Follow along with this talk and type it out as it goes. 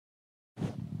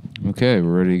Okay,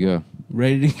 we're ready to go.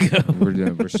 Ready to go.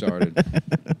 We're started.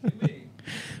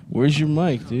 Where's your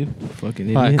mic, dude?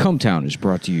 Fucking Hi, idiot. Cometown is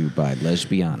brought to you by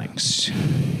Lesbionics,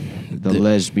 the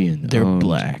lesbian they're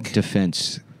black.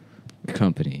 defense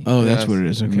company. Oh, that's what it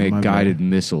is. Okay, Make my guided bad.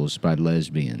 missiles by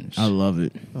lesbians. I love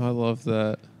it. I love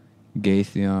that.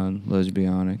 Gaytheon,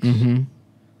 Lesbionics, Mm-hmm.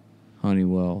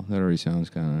 Honeywell. That already sounds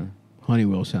kind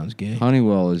Honeywell sounds gay. of.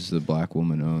 Honeywell is the black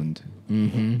woman owned.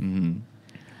 Mm-hmm. Mm-hmm.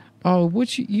 Oh,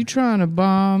 what you trying to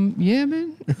bomb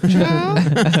Yemen, child?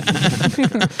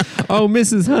 Oh,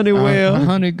 Mrs. Honeywell.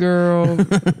 Honey girl.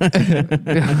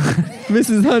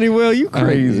 Mrs. Honeywell, you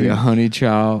crazy. Honey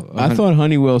child. I thought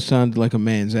Honeywell sounded like a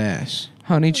man's ass.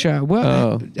 Honey child.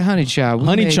 Well, honey child.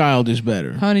 Honey child is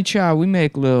better. Honey child. We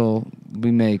make little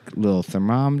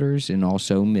thermometers and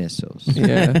also missiles.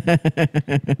 Yeah.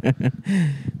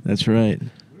 That's right.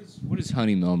 What does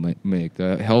Honeywell make?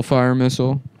 The Hellfire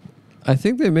missile? I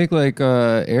think they make like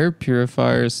air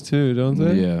purifiers too, don't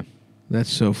they? Yeah.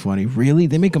 That's so funny. Really?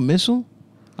 They make a missile?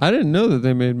 I didn't know that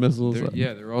they made missiles.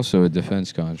 They're also a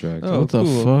defense contract. Oh, what the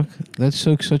cool. fuck? That's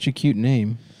such a cute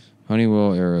name.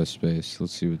 Honeywell Aerospace.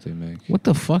 Let's see what they make. What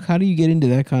the fuck? How do you get into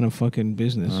that kind of fucking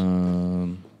business?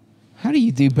 How do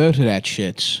you do both of that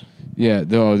shits? Yeah.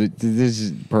 No, this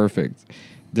is perfect.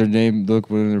 Their name, look,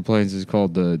 one of their planes is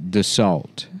called the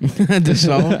Dassault.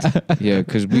 Dassault? Yeah,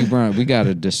 because we got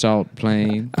a Dassault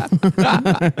plane.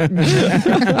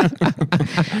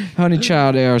 Honey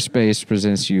Child Aerospace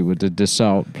presents you with the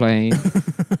Dassault plane.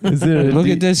 Look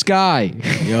at this guy.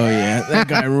 Oh, yeah. That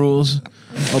guy rules.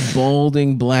 A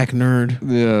balding black nerd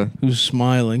Yeah. who's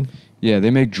smiling. Yeah, they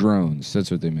make drones. That's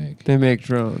what they make. They make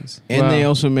drones. And Wow. they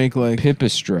also make, like...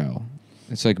 Pipistrel.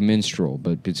 It's like minstrel,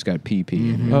 but it's got PP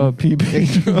in it. Oh,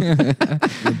 PP.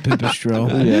 the pipistrel.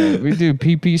 Yeah, we do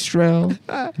PP Strel.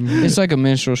 It's like a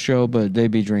minstrel show, but they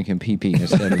be drinking PP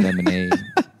instead of lemonade.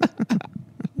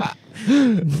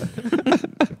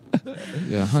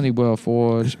 Yeah, Honeywell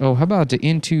Forge. Oh, how about the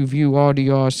Into View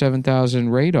RDR 7000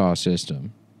 radar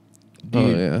system? Dude, Oh,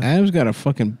 yeah. Adam's got a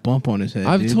fucking bump on his head,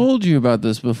 I've dude. told you about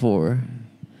this before.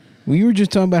 We were just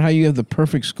talking about how you have the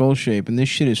perfect skull shape, and this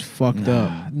shit is fucked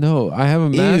up. No, I have a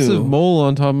massive Ew. mole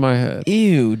on top of my head.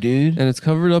 Ew, dude. And it's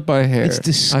covered up by hair. It's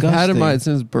disgusting. I've had it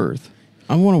since birth.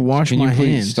 I want to wash Can my you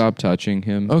please hands. stop touching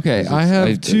him? Okay, I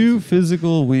have two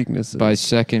physical weaknesses. By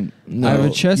second. No, I have a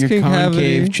chest your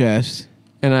concavity. concave chest.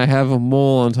 And I have a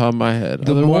mole on top of my head.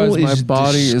 The Otherwise, mole my is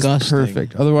body disgusting. is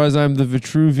perfect. Otherwise, I'm the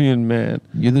Vitruvian man.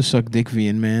 You're the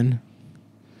Suckdickvian man.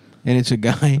 And it's a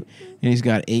guy, and he's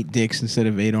got 8 dicks instead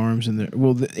of 8 arms. And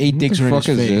well, the 8 dicks are in What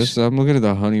his the fuck is face. this? I'm looking at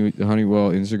the Honeywell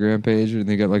Instagram page, and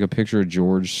they got like a picture of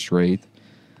George Strait.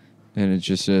 And it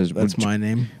just says, That's my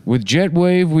name. With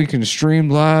JetWave, we can stream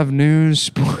live news.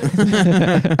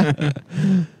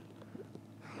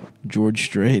 George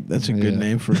Strait. That's a good Yeah.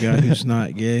 name for a guy who's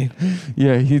not gay.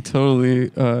 Yeah, he totally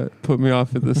put me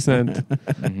off at the scent.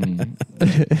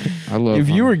 I love. If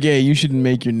you were gay, you should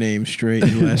make your name straight.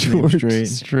 Your last name George straight.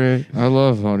 Strait. I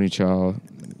love Honey Child.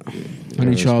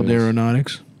 Honey Child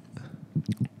Aeronautics.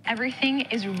 Everything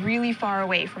is really far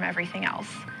away from everything else.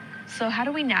 So how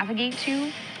do we navigate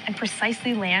to and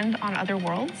precisely land on other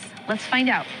worlds? Let's find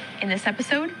out in this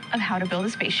episode of How to Build a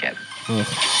Spaceship.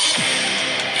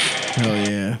 Hell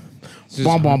yeah.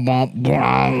 Bom, bom, bom,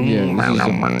 bom. Yeah,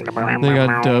 They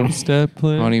got dubstep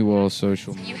playing. Honeywell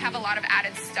social. You have a lot of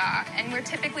added stock, and we're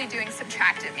typically doing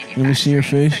subtractive manufacturing. Let me see your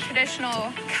face. So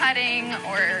traditional cutting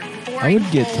or boring I would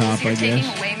get holes, top, you're I taking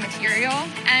guess. away material.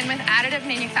 And with additive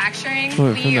manufacturing,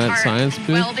 What, from we that are science bit?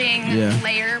 welding Yeah.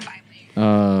 layer by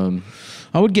layer.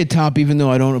 I would get top even though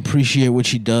I don't appreciate what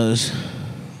she does.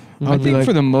 I I'd be think like,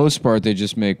 for the most part they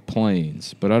just make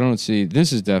planes, but I don't see.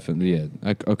 This is definitely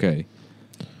okay.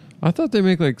 I thought they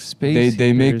make like space.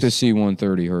 They make the heaters.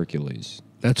 C-130 Hercules,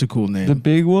 that's a cool name. the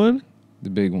big one.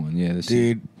 the big one. Yeah,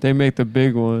 Dude, They make the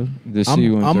big one. the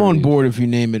C-130. I'm on board if you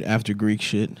name it after Greek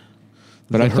shit.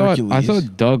 But The I Hercules.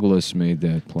 thought Douglas made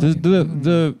that plane.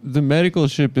 The medical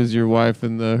ship is your wife,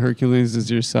 and the Hercules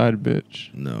is your side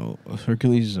bitch. No,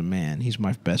 Hercules is a man. He's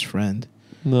my best friend.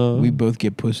 No, We both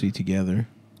get pussy together.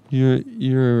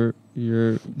 You're.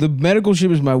 The medical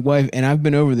ship is my wife, and I've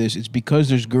been over this. It's because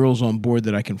there's girls on board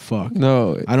that I can fuck.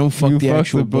 No, I don't fuck you the fuck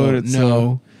actual the boat itself.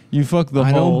 No, You fuck the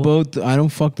I hull. I don't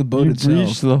fuck the boat you itself.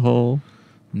 breach the hull.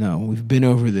 No, we've been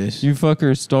over this. You fuck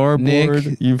her starboard.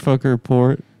 Nick. You fuck her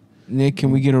port. Nick,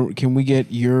 can we get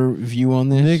your view on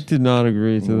this? Nick did not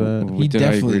agree to that. He Did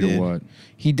I definitely agree did. to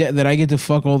what? That I get to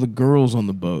fuck all the girls on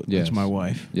the boat. Yes. That's my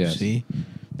wife. Yes. See,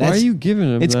 Why are you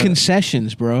giving him It's that?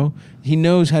 concessions, bro. He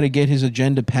knows how to get his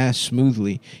agenda passed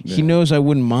smoothly. He Yeah. knows I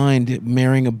wouldn't mind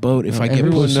marrying a boat if I get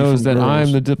Everyone pussy knows from that I'm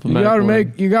girls. the You diplomat.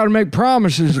 gotta make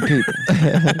promises to people.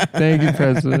 Thank you,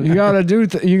 President. You gotta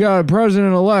you got a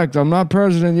president elect. I'm not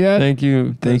president yet. Thank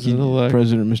you, Thank you, President-elect.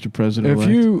 President, Mr. President.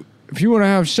 If you want to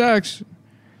have sex,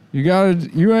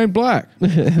 you ain't black.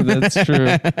 That's true.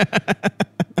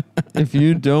 If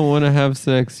you don't want to have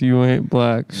sex, you ain't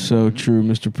black. So true,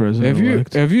 Mr.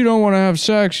 President. If you don't want to have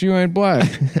sex, you ain't black.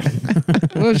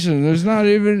 Listen, there's not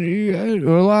even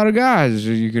a lot of guys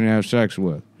that you can have sex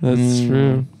with. That's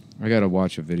true. I gotta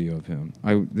watch a video of him.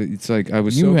 It's like I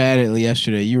was you so. had it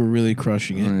yesterday. You were really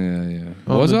crushing it. Yeah.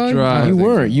 On Was the I? drive. You think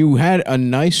were. so. You had a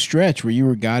nice stretch where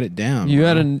you got it down. You bro.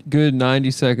 had a good 90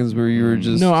 seconds where you were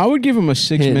just... No, I would give him a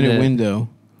hitting 6-minute it. window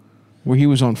where he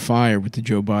was on fire with the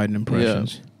Joe Biden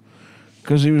impressions.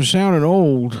 Because he was sounding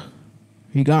old.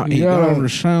 He got him to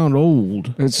sound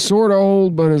old. It's sort of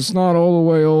old, but it's not all the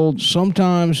way old.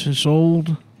 Sometimes it's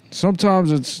old.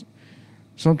 Sometimes it's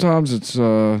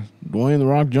Dwayne The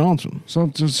Rock Johnson.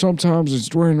 sometimes it's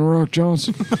Dwayne The Rock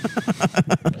Johnson.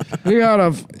 you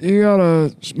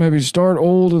gotta maybe start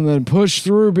old and then push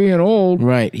through being old.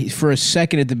 Right. For a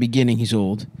second at the beginning, he's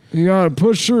old. You gotta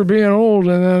push through being old,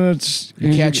 and then it's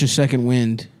You catch a second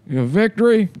wind.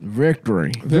 victory.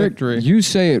 Victory. You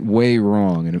say it way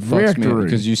wrong, and it fucks me Victory.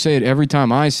 because you say it every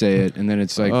time I say it, and then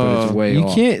it's like, but it's way You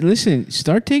off. can't listen.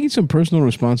 Start taking some personal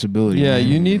responsibility. Yeah, man.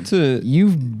 you need to...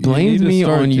 You've blamed need to me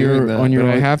start on doing your that, on your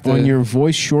but I have to- on your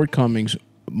voice shortcomings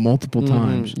multiple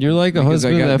times. You're like a Because I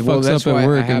husband got- that well, fucks that's up why at I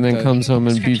work have and then to- comes home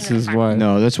and beats his wife.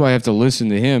 No, that's why I have to listen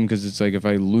to him because it's like if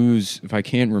I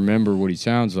can't remember what he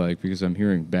sounds like because I'm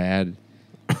hearing bad.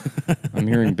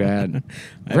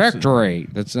 Victory.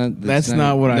 That's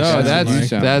not what I No, sound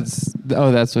that's like.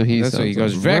 that's what he That's sounds what he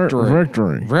goes. like. Victory.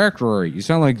 Victory. Victory. You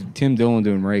sound like Tim Dillon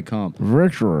doing Ray Kump,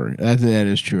 Victory. That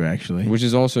is true, actually. which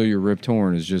is also your Rip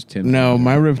Torn is just Tim. No, Dillon.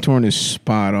 my Rip Torn is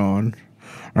spot on.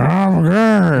 I'm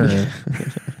good.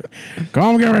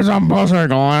 Come give me some pussy,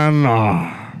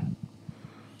 Glenn.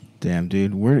 Damn,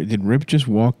 dude. Where did Rip just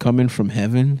come in from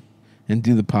heaven and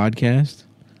do the podcast?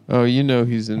 Oh, you know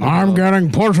he's in. I'm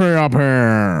getting pussy up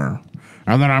here.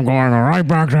 And then I'm going right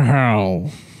back to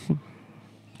hell.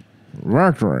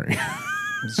 Victory.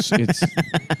 It's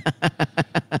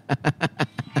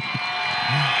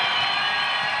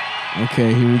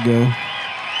Okay, here we go.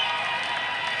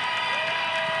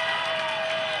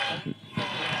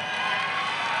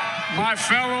 My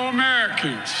fellow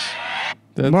Americans,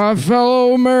 my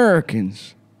fellow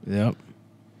Americans. Yep.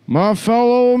 My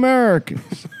fellow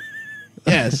Americans.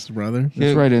 Yes, brother.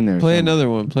 It's right in there. Play somewhere. another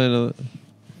one. Play another.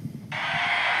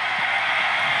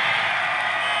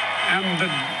 and the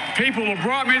people who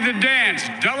brought me the dance,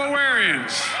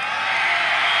 Delawareans.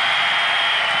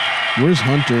 Where's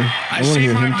Hunter? I I want to see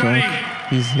hear my him buddy talk.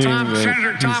 He's hitting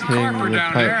Senator Tom Carper the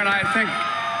down pipe. there, and I think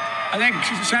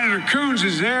Senator Coons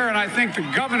is there, and I think the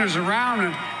governor's around.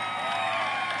 And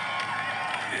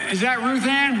is that Ruth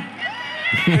Ann?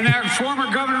 And that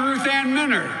former Governor Ruth Ann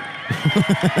Minner.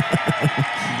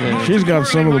 Most She's got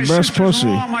some of the importantly, my best pussy.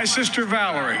 sister-in-law, my sister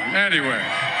Valerie. Anyway.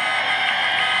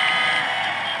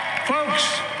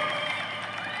 Folks,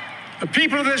 the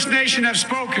people of this nation have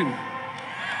spoken.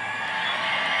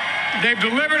 They've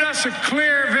delivered us a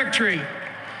clear victory.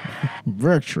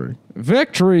 Victory.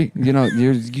 Victory. You know,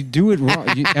 you do it wrong.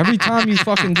 Every time you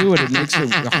fucking do it, it makes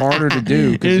it harder to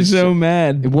do. 'cause He's so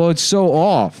mad. Well, it's so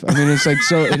off. I mean, it's like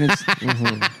so, and it's,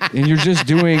 and you're just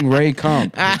doing Ray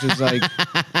Kump, which is like,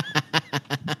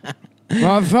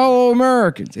 my fellow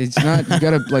Americans. It's not. You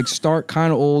gotta like start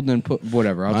kind of old and then put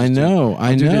whatever. I know.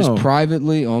 I'll do this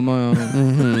privately on my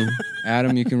own.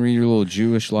 Adam, you can read your little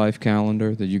Jewish life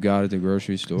calendar that you got at the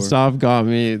grocery store. Stav got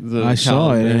me the I saw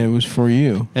it, calendar. and it was for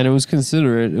you. And it was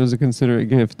considerate. It was a considerate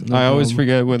gift. I always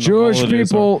forget when Jewish the holidays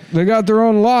people, they got their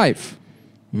own life.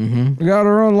 Mm-hmm. They got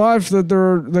their own life that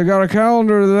they got a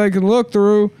calendar that they can look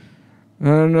through,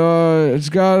 and it's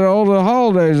got all the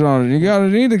holidays on it. You got to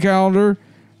need the calendar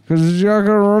because you're not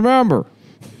going to remember.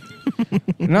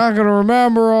 You're not going to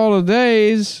remember all the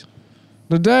days.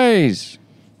 The days.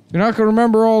 You're not going to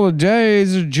remember all the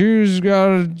days the Jews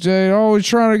they're always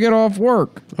trying to get off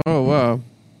work. are. Oh wow.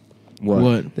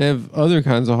 What? They have other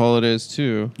kinds of holidays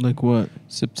too. Like what?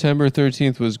 September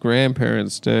 13th was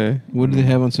Grandparents' Day. What do they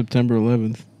have on September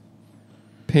 11th?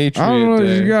 Patriot I don't know if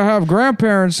Day. you got to have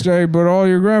Grandparents' Day, but all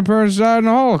your grandparents died in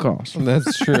the Holocaust.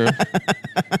 That's true.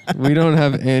 We don't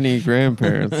have any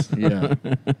grandparents. Yeah.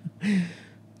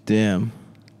 Damn.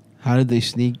 How did they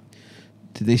sneak?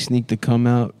 Did they sneak the come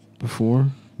out before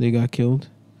they got killed?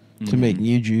 to make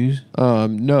new Jews.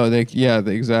 No,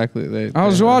 exactly. I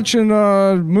was watching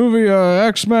a movie,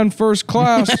 X-Men First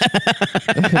Class,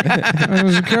 and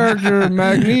there's a character,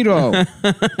 Magneto,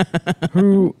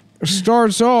 who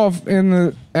starts off in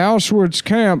the Auschwitz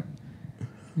camp,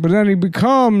 but then he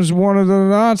becomes one of the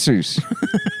Nazis.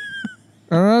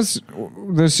 And that's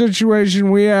the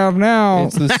situation we have now.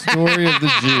 It's the story of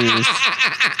the Jews.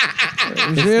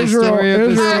 Israel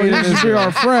used to be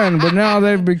our friend, but now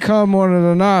they've become one of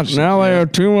the Nazis. Now they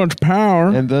have too much power.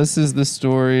 And this is the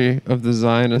story of the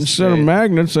Zionist Instead of state.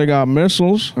 magnets, they got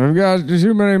missiles. They've got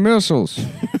too many missiles. A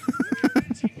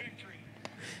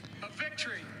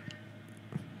victory.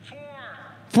 4.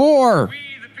 4. We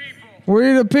the people.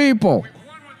 We the people. Won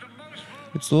with the most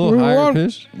votes. It's a little We higher won.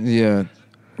 pitched. Yeah.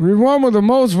 We won with the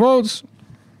most votes.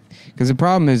 Because the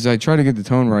problem is, I try to get the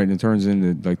tone right, and it turns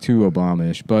into like too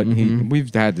Obama-ish. But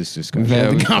we've had this discussion. Yeah,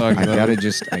 we talked I about gotta it.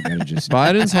 just.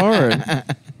 Biden's hard.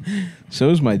 So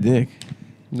is my dick.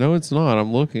 No, it's not.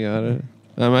 I'm looking at it.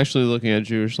 I'm actually looking at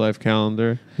Jewish Life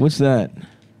Calendar. What's that?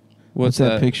 What's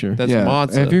that picture? That's yeah.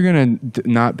 matzah. If you're gonna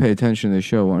not pay attention to the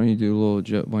show, why don't you do a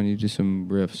little? Why don't you do some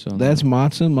riffs on? That's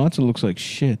matzah. Matzah looks like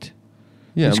shit.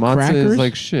 yeah, it's matzah crackers? is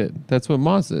like shit. That's what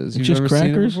matzah is. You've Just never seen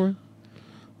it crackers? before?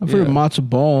 I've heard of Yeah. matzo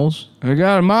balls. I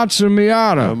got a Matsu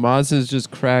Miata. Matzah is just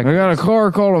I crackers. got a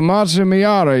car called a Matsu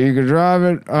Miata. You could drive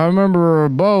it. I remember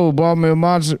Bo bought me a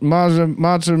Matsu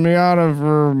Miata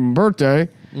for birthday,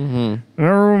 and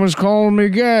everyone was calling me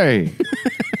gay.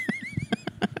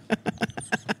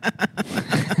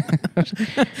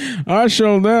 I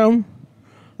showed them.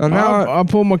 And now I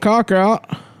pulled my cock out.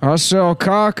 I sell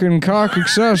cock and cock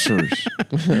accessories.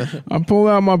 I pulled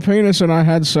out my penis and I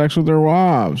had sex with their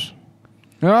wives.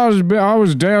 And I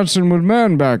was dancing with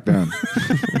men back then.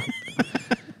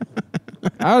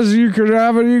 As you could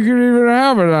have it, you could even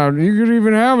have it out. You could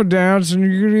even have a dance, and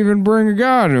you could even bring a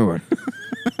guy to it.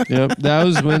 Yep, that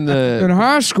was when In the.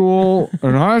 high school,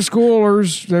 and high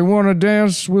schoolers, they want to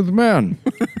dance with men.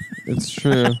 It's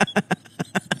true.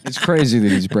 It's crazy that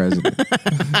he's president.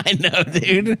 I know,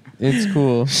 dude. It's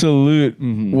cool. Salute.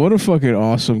 What a fucking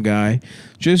awesome guy.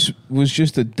 Was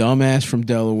just a dumbass from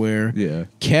Delaware. Yeah.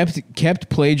 Kept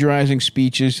plagiarizing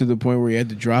speeches to the point where he had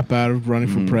to drop out of running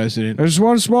for president. There's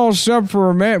one small step for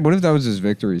a man, What if that was his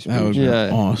victory speech? That was Yeah.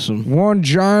 awesome. one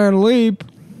giant leap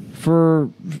for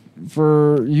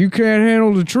you can't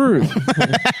handle the truth.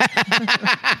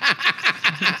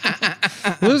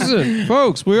 Listen,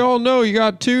 folks, we all know you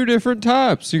got two different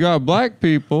types. You got black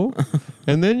people,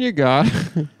 and then you got.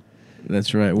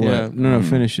 That's right. What? Yeah. No,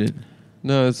 finish it.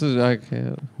 No, this is I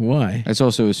can't. Why? That's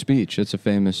also a speech. That's a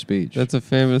famous speech. That's a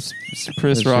famous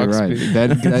Chris That's Rock right. speech.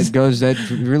 That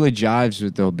really jives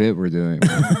with the bit we're doing.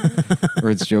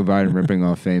 Where it's Joe Biden ripping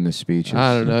off famous speeches.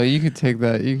 I don't know. You could take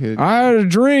that. You could. I had a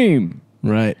dream.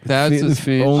 Right. That's a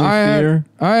speech. Only I fear.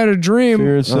 had a dream.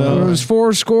 Fear It itself. was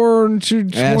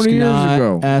 20 Ask years not,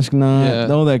 ago. Ask not. Yeah.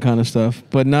 All that kind of stuff.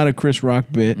 But not a Chris Rock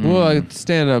bit. Well,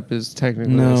 stand up is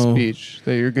technically No. a speech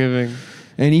that you're giving.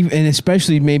 And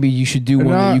especially maybe you should do And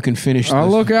one I- that you can finish. I the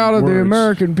look out at the words.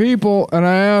 American people and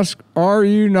I ask, are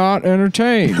you not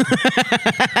entertained?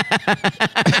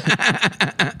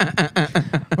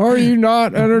 Are you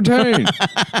not entertained?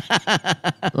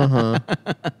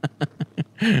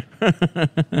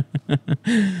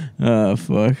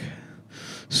 Fuck.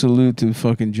 Salute to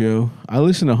fucking Joe. I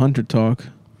listen to Hunter talk.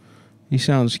 He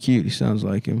sounds cute. He sounds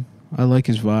like him. I like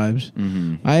his vibes.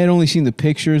 I had only seen the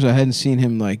pictures. I hadn't seen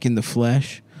him like in the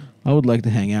flesh. I would like to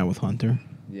hang out with Hunter.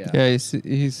 Yeah, he seems.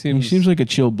 He seems like a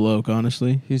chill bloke,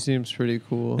 honestly. he seems pretty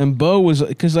cool. And Bo was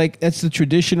because like that's the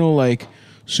traditional like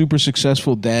super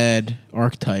successful dad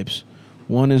archetypes.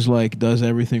 One is like does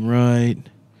everything right,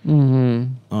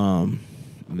 and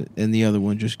the other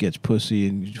one just gets pussy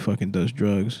and fucking does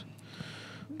drugs.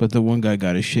 But the one guy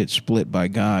got his shit split by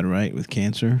God, right, with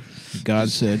cancer. God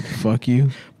said, "Fuck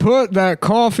you." Put that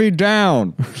coffee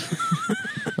down.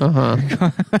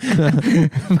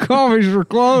 Coffee's for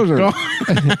closers.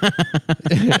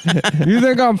 You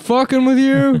think I'm fucking with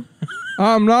you?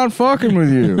 I'm not fucking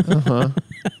with you.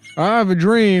 I have a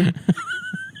dream.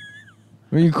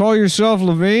 When you call yourself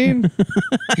Levine,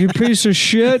 you piece of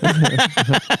shit.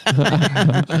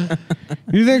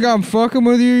 You think I'm fucking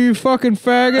with you, you fucking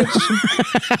faggots?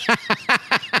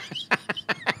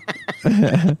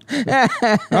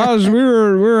 We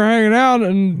were hanging out,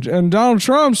 and Donald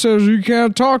Trump says you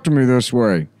can't talk to me this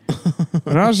way.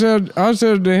 And I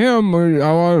said to him,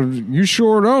 "You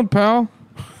sure don't, pal.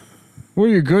 What are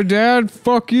you, good dad?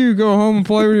 Fuck you. Go home and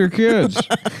play with your kids."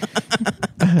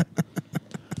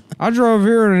 I drove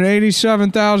here in an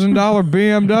 $87,000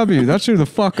 BMW. That's who the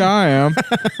fuck I am.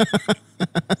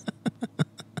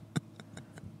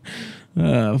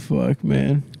 Oh, fuck,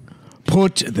 man.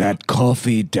 Put that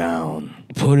coffee down.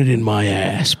 Put it in my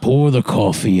ass. Pour the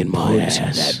coffee in my ass.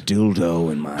 That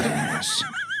dildo in my ass.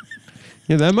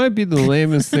 Yeah, that might be the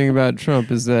lamest thing about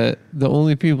Trump is that the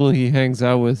only people he hangs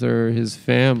out with are his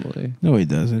family. No, he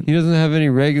doesn't. He doesn't have any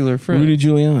regular friends. Rudy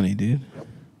Giuliani, dude.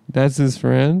 That's his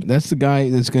friend? That's the guy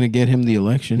that's going to get him the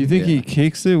election. You think he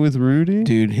kicks it with Rudy?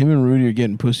 Dude, him and Rudy are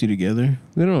getting pussy together.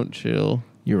 They don't chill.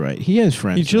 You're right. He has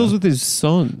friends. He chills though. with his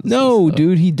sons. No, and stuff.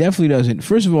 dude, he definitely doesn't.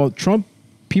 First of all, Trump,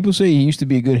 people say he used to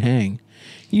be a good hang.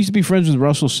 He used to be friends with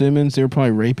Russell Simmons. They were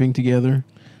probably raping together.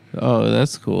 Oh,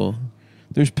 that's cool.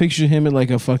 There's pictures of him at like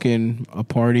a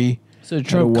party. So a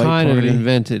Trump white kind of party.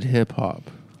 invented hip hop.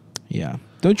 Yeah.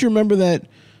 Don't you remember that?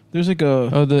 There's like a...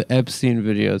 Oh, the Epstein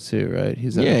video too, right?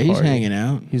 He's at yeah, a he's party. hanging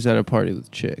out. He's at a party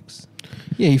with chicks.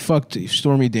 Yeah, he fucked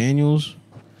Stormy Daniels.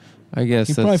 I guess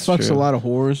He that's probably fucks true. a lot of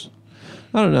whores.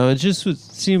 I don't know. It just would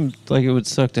seem like it would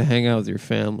suck to hang out with your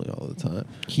family all the time.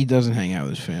 He doesn't hang out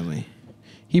with his family.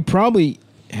 He probably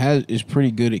is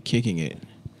pretty good at kicking it.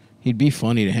 He'd be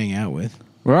funny to hang out with.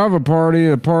 We have a party.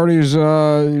 The party's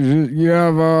you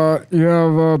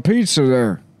have pizza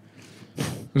there.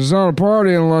 It's not a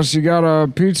party unless you got a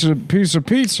piece of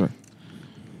pizza,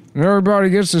 and everybody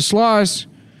gets a slice,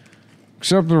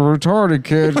 except the retarded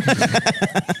kid.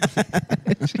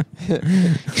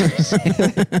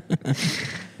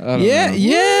 Yeah.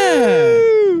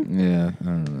 Yeah, I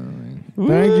don't know.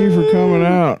 Thank you for coming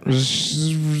out.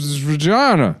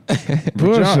 Vagina,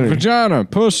 vagina,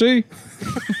 pussy.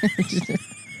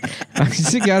 I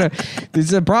just gotta.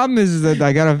 The problem is that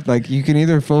I gotta like. You can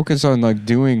either focus on like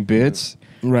doing bits,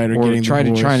 Right, or or getting trying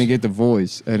the voice. to get the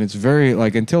voice, and it's very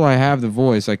like until I have the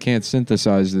voice, I can't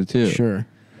synthesize the two. Sure.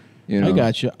 You know? I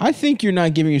got you. I think you're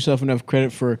not giving yourself enough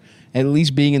credit for at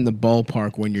least being in the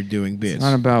ballpark when you're doing bits. It's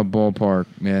not about ballpark,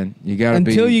 man. You gotta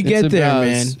Until be. you get It's there, about,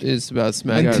 man. It's about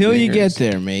smacking. Until you dingers. get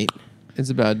there, mate. It's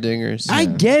about dingers. I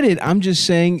get it. I'm just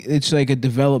saying it's like a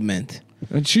development.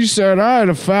 And she said I had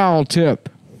a foul tip.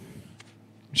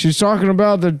 She's talking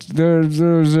about that there's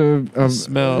a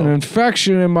Smell. an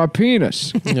infection in my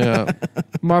penis. Yeah.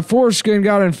 My foreskin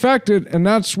got infected, and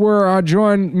that's where I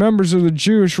joined members of the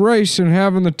Jewish race in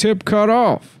having the tip cut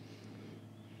off.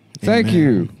 Thank Amen.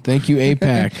 you. Thank you,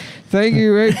 APAC. Thank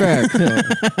you, APAC.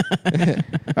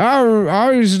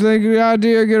 I used to think the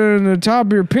idea of getting the top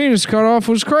of your penis cut off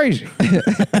was crazy.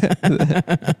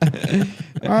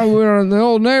 I went in the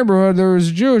old neighborhood. There was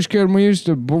a Jewish kid, and we used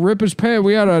to rip his pants.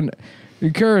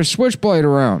 You carry a switchblade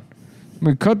around.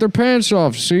 We cut their pants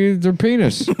off, see their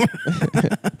penis.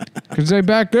 Because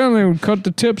back then they would cut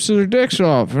the tips of their dicks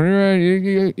off. And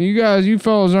you guys, you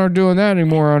fellas aren't doing that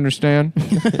anymore, I understand.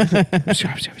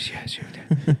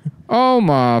 Oh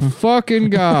my fucking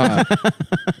God.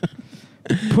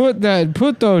 Put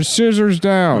those scissors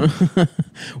down.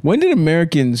 When did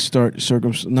Americans start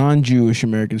non-Jewish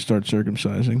Americans start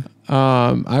circumcising?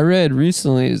 I read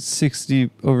recently it's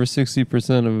over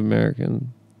 60% of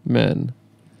American men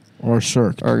Or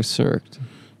circ? are circed.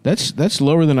 That's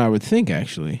lower than I would think,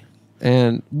 actually.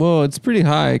 And well, it's pretty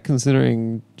high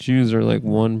considering Jews are like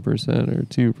 1% or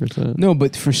 2%. No,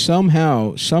 but for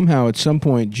somehow at some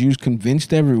point, Jews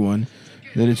convinced everyone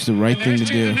that it's the right thing to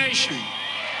Last year, do. the nation,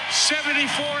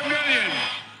 74 million.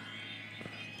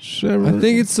 I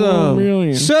think it's 4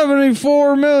 million.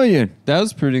 74 million. that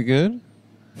was pretty good.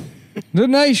 The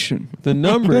nation. The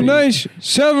number. The nation.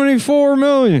 74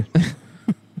 million.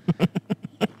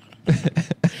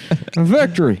 A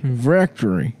victory.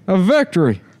 Victory. A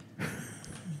victory.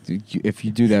 Dude, if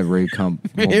you do that rape comp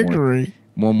Victory.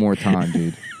 one more time,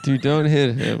 dude. Dude, don't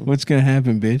hit him. What's gonna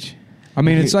happen, bitch? I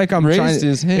mean, it's like I'm Raised trying.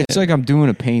 his hand. It's like I'm doing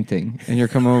a painting, and you're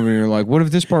coming over and you're like, "What if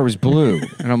this part was blue?"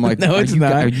 And I'm like, No, "Are it's you-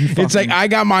 not. are you It's like fucking- I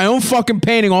got my own fucking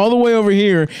painting all the way over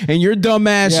here, and your dumb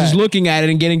ass Yeah. is looking at it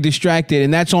and getting distracted,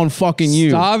 and that's on fucking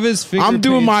you. Stav finger I'm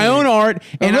doing my painting. own art,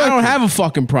 and I Look. don't have a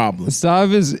fucking problem.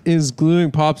 Stav is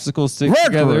gluing popsicle sticks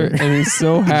Record. together, and he's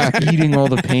so happy, eating all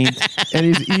the paint." and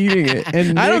he's eating it.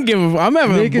 And I don't give a. I'm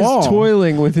having Nick a ball. is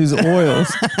toiling with his oils,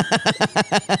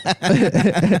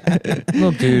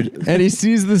 Look, dude. and he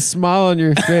sees the smile on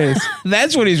your face.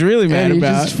 That's what he's really mad And he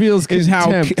about. just feels is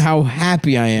contempt. how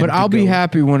happy I am. But to I'll be go.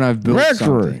 happy when I've built Victory.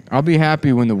 something. I'll be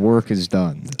happy when the work is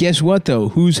done. Guess what though?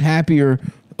 Who's happier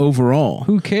overall?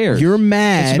 Who cares? You're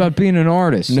mad. It's about being an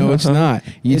artist. No, it's not.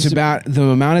 It's about the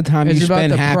amount of time It's you about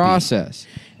spend the happy. process.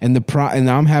 And and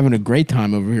I'm having a great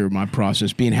time over here with my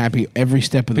process, being happy every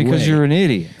step of the way. Because you're an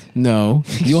idiot. No,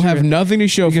 you'll have nothing to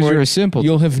show Because for you're it. a simpleton.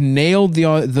 You'll have nailed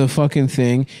the fucking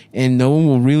thing, and no one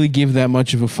will really give that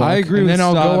much of a fuck. I agree And with then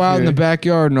I'll Stav go out in here. the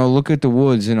backyard and I'll look at the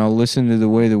woods and I'll listen to the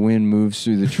way the wind moves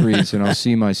through the trees and I'll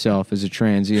see myself as a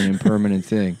transient and permanent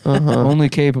thing, only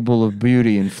capable of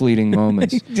beauty and fleeting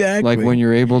moments. Exactly. Like when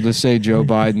you're able to say Joe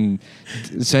Biden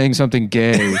saying something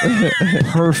gay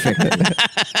perfectly.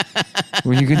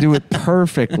 When you can do it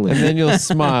perfectly. And then you'll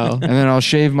smile. And then I'll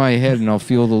shave my head and I'll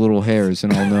feel the little hairs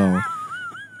and I'll know.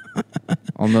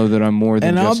 I'll know that I'm more than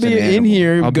And I'll just be an in animal.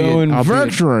 here I'll be a- going I'll be a-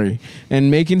 victory and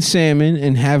making salmon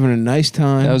and having a nice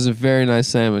time. That was a very nice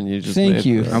salmon you just Thank made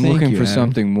you. for us. I'm Thank looking you, for Adam.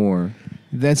 something more.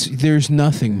 There's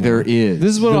nothing more. There is.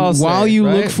 This is what I'll say. While you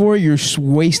look right? for it, you're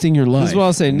wasting your life. This is what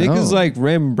I'll say. Nick is No. like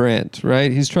Rembrandt,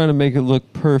 right? He's trying to make it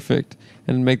look perfect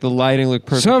and make the lighting look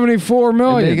perfect. 74 And make it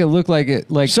million. look like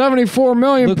it, like 74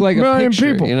 million, look like a million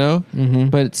picture, people. you know.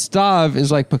 But Stav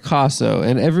is like Picasso,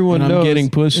 and everyone And I'm knows getting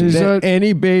pussy. that He's a-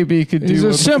 any baby could he's do a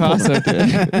what simple. Picasso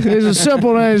did. He's a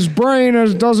simple and his brain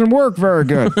doesn't work very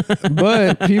good.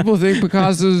 But people think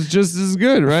Picasso's just as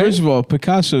good, right? First of all,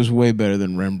 Picasso's way better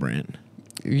than Rembrandt.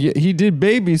 He did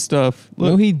baby stuff.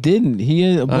 No, he didn't. He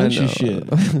had a bunch know. of shit.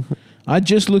 I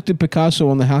just looked at Picasso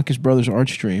on the Halkis Brothers art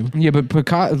stream. Yeah, but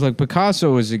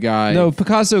Picasso is a guy. No,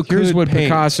 Picasso Here's could what paint.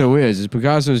 Picasso is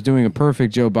Picasso is doing a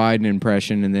perfect Joe Biden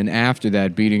impression, and then after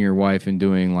that, beating your wife and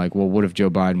doing like, well, what if Joe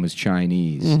Biden was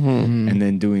Chinese? And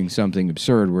then doing something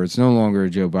absurd where it's no longer a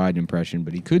Joe Biden impression,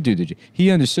 but he could do he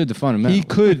understood the fundamentals. He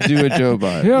could do a Joe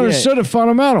Biden. He understood the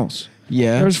fundamentals.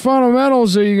 Yeah. There's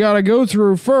fundamentals that you got to go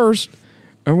through first,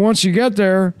 and once you get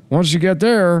there,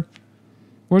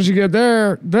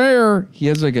 He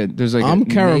has like a there's like I'm a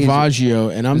Caravaggio,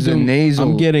 and I'm There's a doing nasal-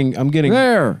 I'm getting.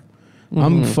 there.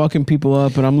 I'm fucking people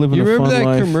up, and I'm living You a remember fun that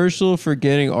life. commercial for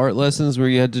getting art lessons where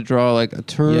you had to draw like a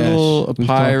turtle, Yes, a we've talked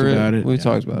pirate? about it. We Yeah.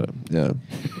 talked about it. Yeah.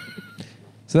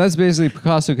 So that's basically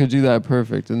Picasso could do that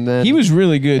perfect, and then He was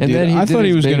really good, and dude. then I did thought he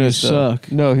his was baby gonna stuff.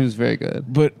 suck, No, he was very good.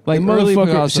 but Like like early motherfucker,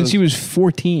 Picasso's- since he was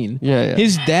 14, Yeah, yeah.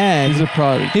 his dad, He's a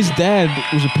product. his dad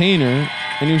was a painter,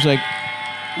 and he was like,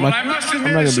 Well, I must I'm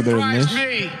admit, not it gonna be better than surprised this.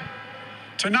 me.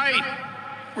 Tonight,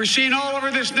 we're seeing all over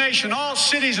this nation, all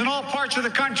cities and all parts of the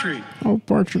country. all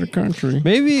parts of the country.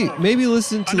 Maybe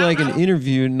listen to like an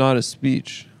interview, not a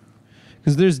speech,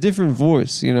 because there's different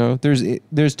voice. You know,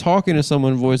 there's talking to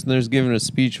someone voice, and there's giving a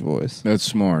speech voice. That's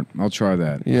smart. I'll try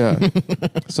that. Yeah.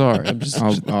 Sorry, I'm just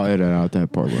I'll edit out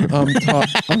that part.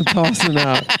 I'm tossing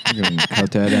out. I'm gonna cut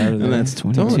that out of there. And that's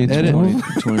 22. Don't edit.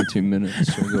 22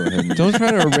 minutes. So go ahead and Don't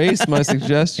try to erase my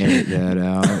suggestion. edit that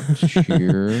out.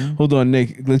 Here. Hold on,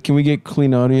 Nick. Can we get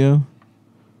clean audio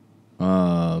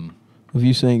Um. of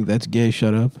you saying that's gay?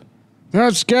 Shut up.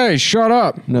 That's gay. Shut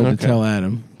up. No, to Okay. tell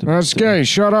Adam. That's gay.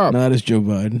 Shut up. Not as Joe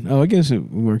Biden. Oh, I guess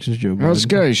it works as Joe Biden. That's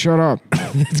gay. Shut up.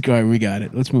 That's good. We got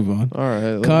it. Let's move on. All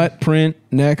right. Cut. Print.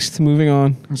 Next. Moving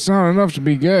on. It's not enough to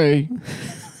be gay.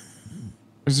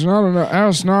 It's not enough.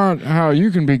 Ask not how you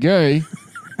can be gay.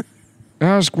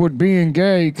 Ask what being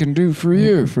gay can do for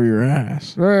you. For your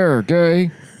ass. There,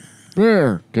 gay.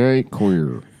 There, gay.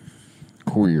 Queer.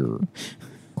 Queer.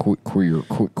 Queer.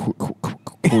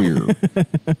 Queer.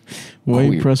 Why are you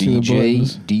Queer. pressing the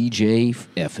buttons? DJ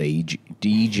FAG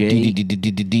DJ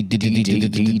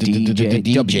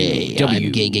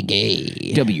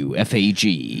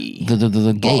WFAG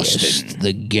The gayest,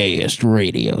 the gayest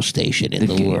radio station in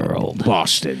the world.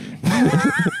 Boston.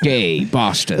 Gay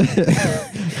Boston.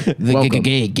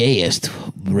 The gayest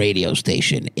radio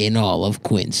station in all of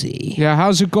Quincy. Yeah,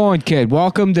 how's it going, kid?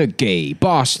 Welcome to Gay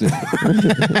Boston.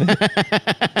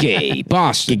 Gay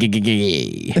Boston.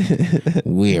 Gay.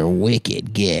 We're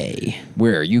wicked gay.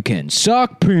 Where you can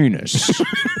suck penis.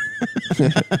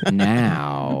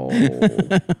 Now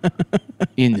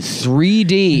in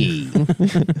 3D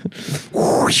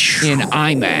in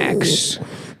IMAX.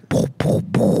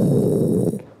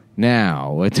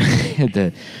 Now at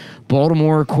the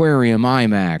Baltimore Aquarium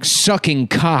IMAX, sucking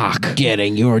cock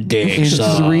Getting your dick in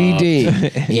sucked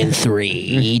 3D. in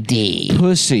 3D.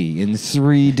 Pussy in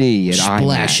 3D at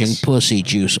Splashing IMAX. pussy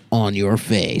juice on your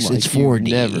face. Like it's you've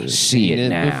 4D. never See seen it it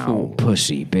now. before.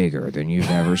 Pussy bigger than you've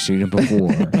ever seen it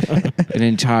before. An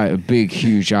entire big,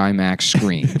 huge IMAX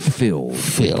screen filled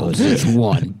Filled with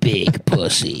one big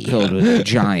pussy. filled with a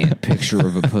giant picture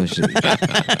of a pussy.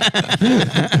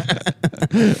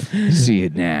 See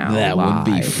it now. That would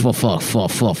be live.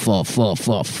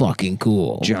 fucking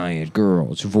cool. Giant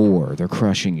girls, vor. They're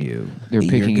crushing you. They're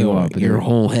picking you up. And Your they're,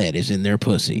 whole head is in their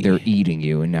pussy. they're eating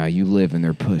you, and now you live in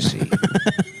their pussy.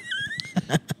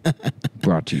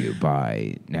 Brought to you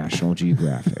by National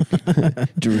Geographic.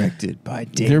 Directed by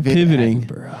David They're pivoting.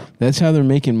 Attenborough. That's how they're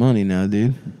making money now,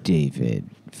 dude. David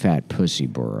fat pussy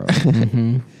borough.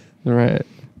 Right.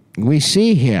 We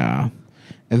see here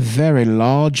a very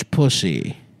large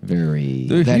pussy Very,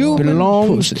 that human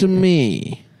belongs pussy. to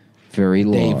me. very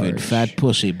large. David, fat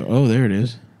pussy. Oh, there it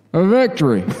is. A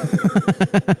victory.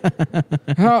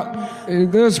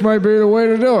 This might be the way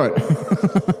to do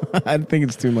it. I think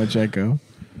it's too much echo.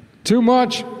 Too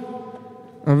much.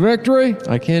 A victory.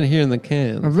 I can't hear in the A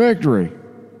can. victory.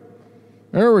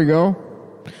 There we go.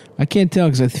 I can't tell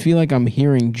because I feel like I'm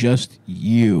hearing just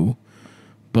you,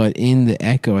 but in the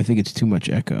echo, I think it's too much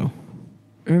echo.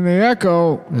 In the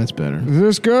echo, That's better. is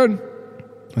this good?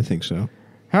 I think so.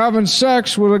 Having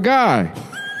sex with a guy.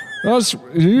 You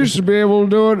used to be able to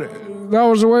do it. That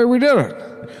was the way we did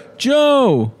it.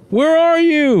 Joe, where are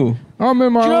you? I'm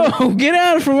in my. Joe, get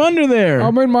out from under there.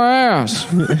 I'm in my ass.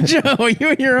 Joe, are you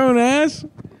in your own ass?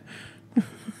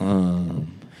 I'm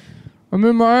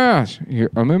in my ass. Here,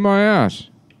 I'm in my ass.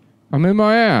 I'm in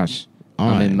my ass.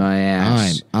 I'm in my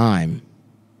ass. I'm.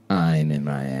 I'm in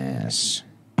my ass.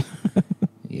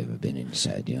 You ever been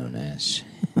inside your own ass?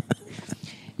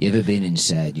 You ever been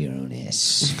inside your own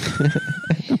ass?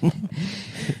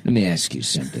 Let me ask you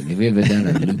something. Have you ever done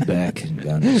a loop back and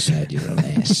gone inside your own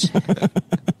ass?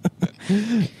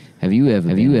 Have you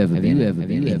ever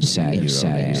been inside your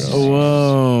own ass?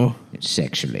 Whoa.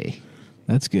 Sexually.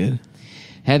 That's good.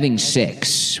 Having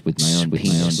sex with my own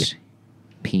penis.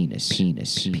 Penis.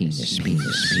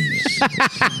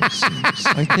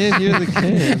 I can't hear the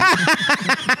can.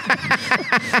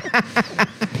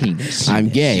 Penis. I'm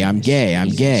gay.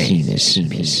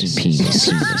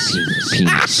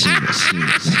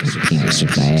 Penis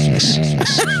of my ass.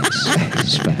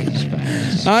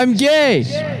 I'm gay.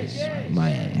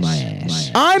 My ass.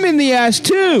 I'm in the ass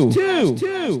too.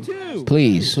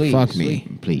 Please, fuck me.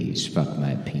 Please fuck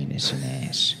my penis and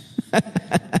ass.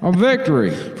 A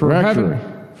victory for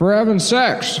having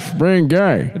sex. Being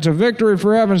gay. It's a victory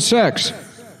for having sex.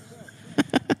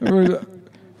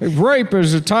 Rape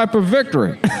is a type of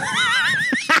victory.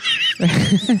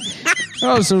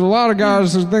 Oh, so a lot of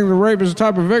guys think that rape is a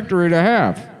type of victory to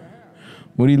have.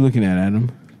 What are you looking at,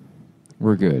 Adam?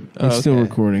 We're good. It's still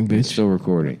recording, bitch. It's still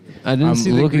recording. I didn't I'm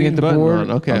see the looking green at the button board.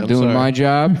 on. Okay, I'm I'm doing sorry. my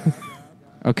job.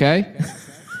 Okay?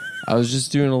 I was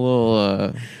just doing a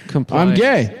little compliance. I'm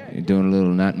gay. You're doing a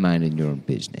little not minding your own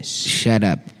business. Shut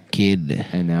up, kid.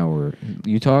 And now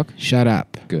you talk? Shut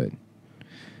up. Good.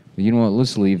 Well, you know what?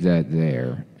 Let's leave that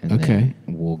there. And Okay. then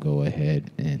we'll go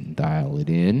ahead and dial it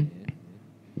in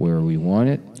where we want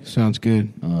it. Sounds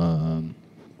good.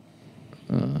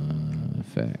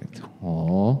 Effect.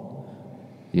 Hall.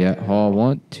 Yeah, hall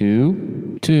 1,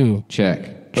 2. 2. Check.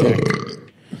 I'm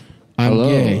Hello.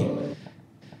 gay.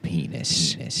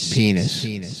 Penis. Penis. Penis.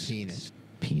 Penis.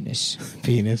 Penis.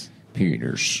 Penis.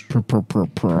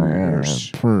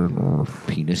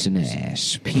 Penis and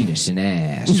ass. Penis and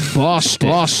ass.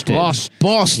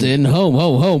 Boston,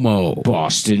 homo.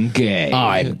 Boston gay.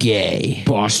 I'm gay.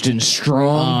 Boston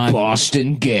strong.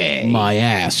 Boston gay. My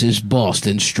ass is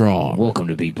Boston strong. Welcome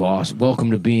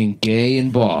to being gay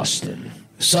in Boston.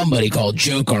 Somebody call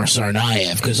Joker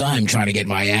Sarnaev because I'm trying to get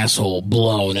my asshole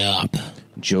blown up.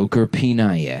 Joker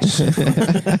P.I.S.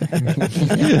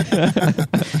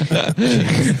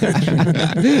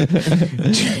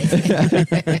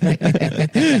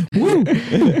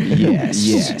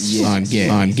 Yes. I'm gay.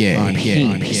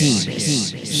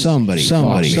 Somebody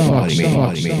fuck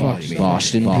me.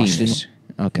 Boston penis.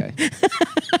 Okay.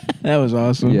 That was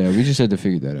awesome. Yeah, we just had to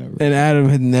figure that out. And Adam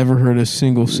had never heard a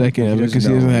single second of it because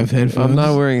he doesn't have headphones. I'm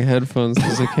not wearing headphones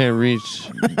because I can't reach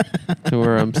to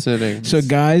where I'm sitting. So,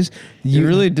 guys, It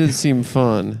really did seem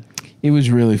fun. it was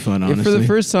really fun, honestly. If for the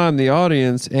first time, the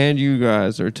audience and you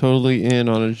guys are totally in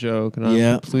on a joke, and I'm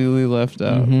Yeah. completely left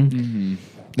out.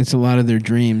 It's a lot of their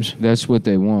dreams. That's what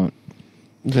they want.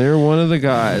 They're one of the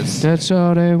guys, That's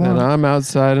all they and want. I'm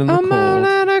outside in the cold.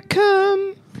 to come.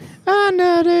 I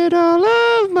nutted all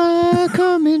of my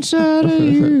cum inside of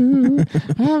you.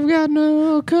 I've got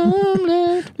no cum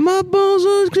left. My balls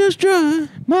are just dry.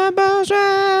 My balls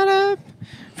dried up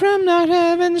from not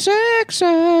having sex.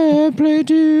 I play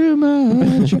too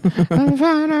much. I'm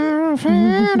final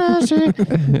fantasy.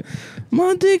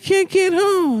 My dick can't get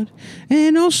hard.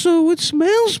 And also it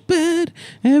smells bad.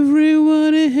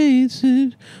 Everybody hates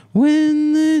it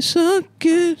when they suck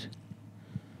it.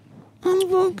 I'm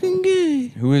fucking gay.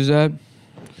 Who is that?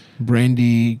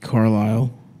 Brandy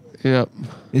Carlisle. Yep,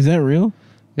 Is that real?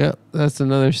 yep. That's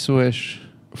another swish.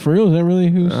 For real? Is that really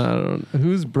who's? I don't know.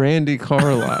 Who's Brandy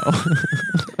Carlisle?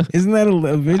 Isn't that a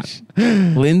bitch?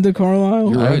 Linda Carlisle?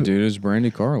 You're right, dude. It's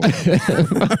Brandy Carlisle. Who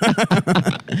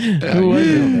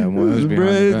was it?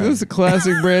 This That's a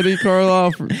classic Brandy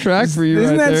Carlisle track for you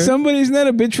Isn't right that there. somebody? Isn't that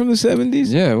a bitch from the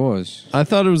 70s? Yeah, it was. I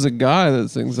thought it was a guy that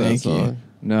sings that Thank you. song.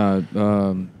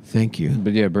 No, Thank you.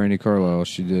 but yeah, Brandy Carlisle.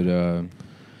 She did "In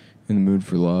the Mood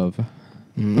for Love."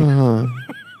 Uh-huh.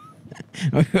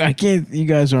 I can't. You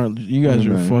guys are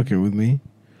Right. fucking with me.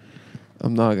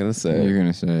 I'm not gonna say You're it.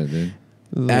 gonna say it, dude.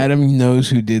 Adam knows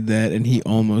who did that, and he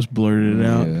almost blurted it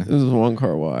out. Yeah. This is One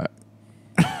Car Wyatt.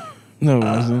 No, it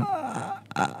wasn't.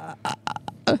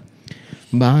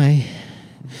 Bye,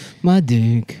 my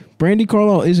dick. Brandy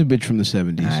Carlisle is a bitch from the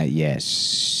 70s.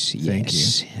 Yes. Thank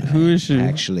yes. Who is she?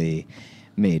 Actually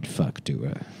made fuck to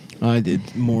her. I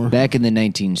did more. Back in the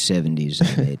 1970s,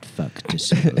 I made fuck to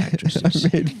several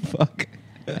actresses. Made fuck.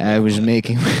 I was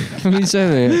making. Let me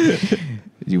say that.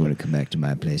 Do you want to come back to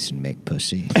my place and make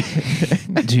pussy?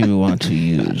 Do you want to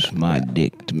use my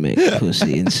dick to make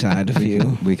pussy inside of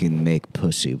you? We can make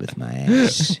pussy with my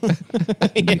ass.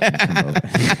 You can come over.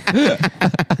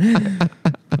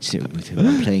 So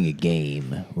I'm playing a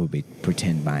game where we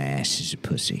pretend my ass is a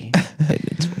pussy.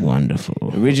 It's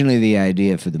wonderful. Originally, the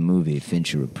idea for the movie,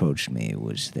 Fincher approached me,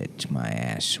 was that my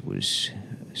ass was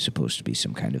supposed to be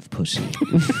some kind of pussy.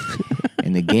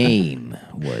 And the game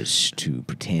was to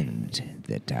pretend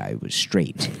that I was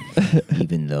straight,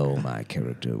 even though my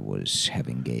character was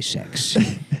having gay sex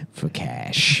for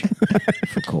cash,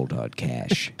 for cold hard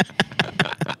cash.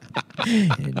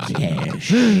 And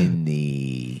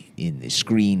in the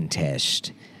screen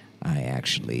test, I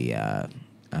actually I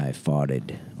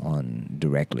farted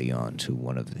directly onto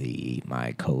one of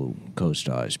my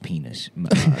co-stars' penis.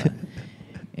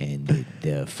 And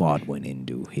the fart went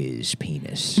into his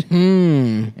penis,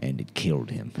 and it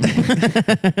killed him.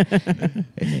 And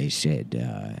they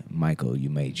said, Michael, you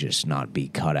may just not be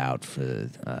cut out for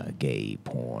gay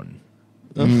porn.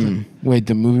 Wait,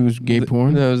 the movie was gay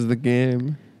porn? That was the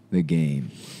game. The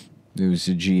game. It was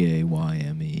a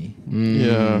GAYME.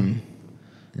 Yeah.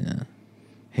 Yeah.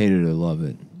 Hate it or love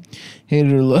it.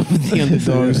 Hated or loved the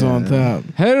underdogs on top.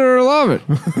 Hate it or love it.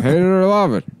 Hate it or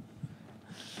love it.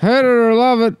 Hate it or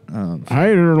love it.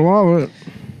 Hate it or love it.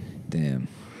 Damn.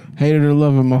 Hate it or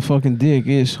love it, my fucking dick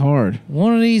is hard.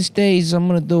 One of these days, I'm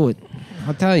gonna do it.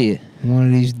 I'll tell you. One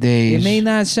of these days. It may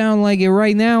not sound like it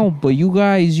right now, but you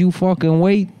guys, you fucking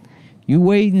wait. You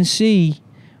wait and see.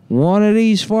 One of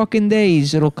these fucking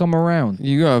days, it'll come around.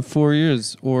 You got 4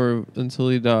 years or until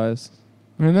he dies.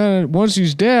 And then once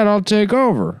he's dead, I'll take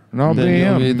over. And I'll Then be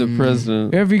you'll him. be the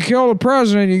president. If you kill the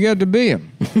president, you get to be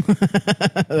him.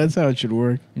 That's how it should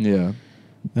work. Yeah.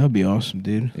 That would be awesome,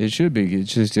 dude. It should be.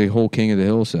 It's just a whole King of the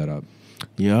Hill setup.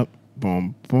 Yep.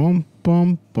 Bum, bum,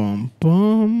 bum, bum,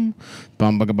 bum.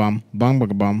 Bum, bugga, bum,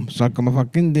 bugga, bum. Suck on my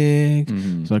fucking dick.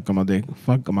 Suck on my dick.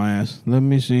 Fuck on my ass. Let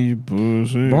me see your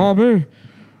pussy. Bobby,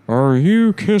 are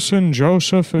you kissing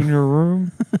Joseph in your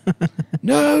room?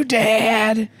 No,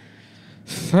 Dad.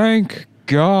 Thank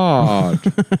God.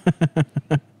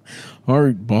 All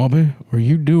right, Bobby, are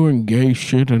you doing gay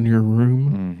shit in your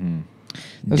room?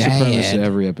 That's the premise of Dad.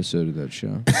 every episode of that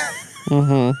show.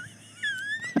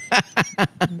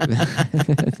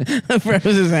 The premise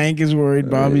is Hank is worried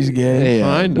Bobby's gay.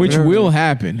 Kind of. Which will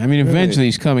happen. I mean, eventually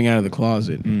he's coming out of the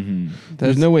closet. Mm-hmm.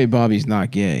 There's no way Bobby's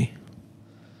not gay.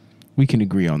 We can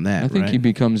agree on that, I think right? he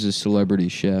becomes a celebrity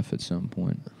chef at some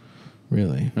point.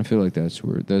 Really? I feel like that's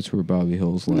where Bobby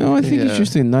Hill's like. No, I think he's Yeah.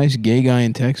 just a nice gay guy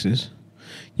in Texas.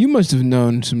 You must have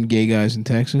known some gay guys in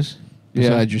Texas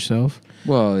besides yourself.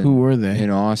 Well, Who were they? in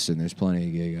Austin, there's plenty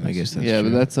of gay guys. I guess that's Yeah,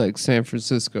 true. but that's like San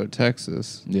Francisco,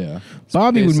 Texas. Yeah.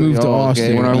 Bobby would basically move to all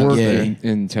Austin. gay. When and I be worked gay.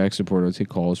 in tech support, I would take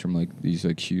calls from like these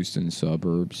like Houston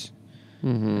suburbs.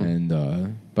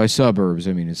 And by suburbs,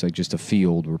 I mean it's like just a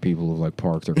field where people have like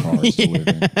parked their cars to live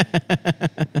in.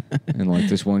 And like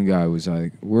this one guy was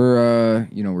like, we're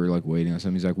like waiting on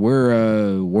something. He's like,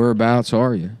 whereabouts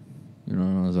are you? You know,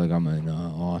 and I was like, I'm in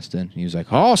Austin. He was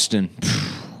like, Austin?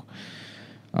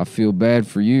 I feel bad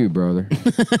for you, brother.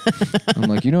 I'm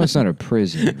like, it's not a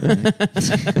prison. Right?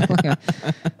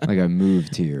 like I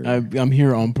moved here. I'm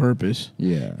here on purpose.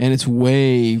 Yeah. And it's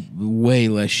way, way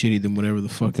less shitty than wherever the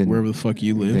fuck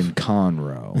you live. In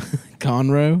Conroe.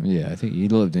 Conroe? Yeah, I think he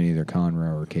lived in either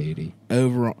Conroe or Katy.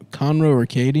 Conroe or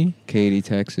Katy? Katy,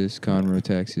 Texas, Conroe,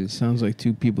 Texas. Sounds like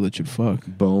two people that should fuck.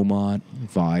 Beaumont,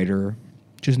 Vidor.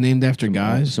 Just named after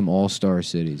guys? Some all-star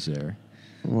cities there.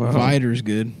 Vider's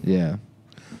good. Yeah.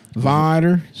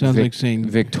 Vider? Sounds like saying...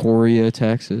 Victoria,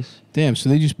 Texas. Damn, so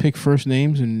they just pick first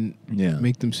names and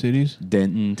make them cities?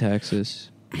 Denton, Texas.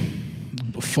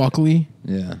 Fuckley?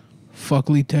 Yeah.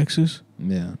 Fuckley, Texas?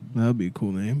 Yeah. That'd be a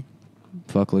cool name.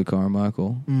 Fuckley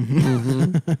Carmichael.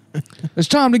 It's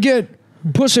time to get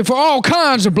pussy for all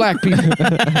kinds of black people.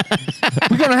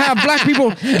 We're gonna have black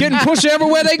people getting pussy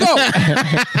everywhere they go.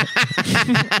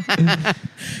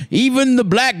 Even the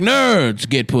black nerds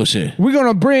get pussy. We're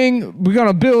gonna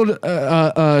build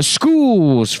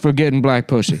schools for getting black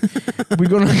pussy. We're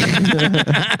gonna.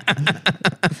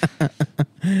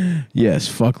 Yes,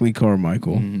 fuck Lee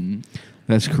Carmichael. Mm-hmm.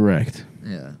 That's correct.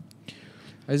 Yeah.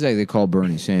 I was like they call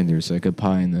Bernie Sanders like a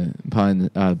pie in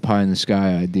the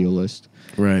sky idealist.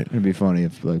 Right. It'd be funny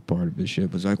if like part of his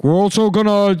shit was like, we're also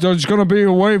there's gonna be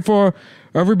a way for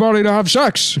everybody to have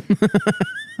sex.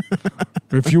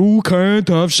 If you can't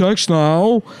have sex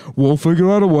now, we'll figure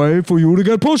out a way for you to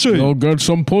get pussy. They'll get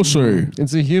some pussy.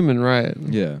 It's a human right.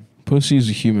 Yeah. Pussy is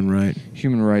a human right.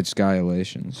 Human rights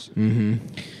violations. Mm-hmm.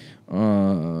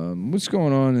 What's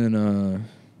going on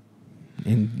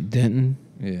In Denton?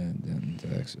 Denton,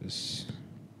 Texas.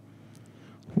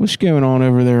 What's going on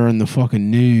over there in the fucking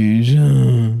news?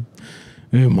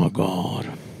 Oh my God.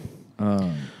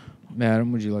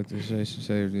 Madam, would you like to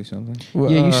say or do something?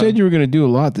 Well, Yeah, you said you were going to do a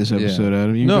lot this episode,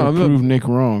 Adam. You No, no, I'm prove Nick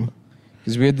wrong.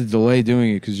 Because we had to delay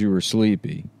doing it because you were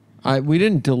sleepy. we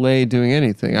didn't delay doing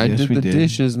anything. I Yes, did we the did.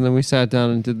 dishes and then we sat down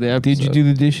and did the episode. Did you do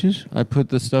the dishes? I put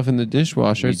the stuff in the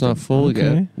dishwasher. It's not full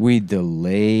yet. We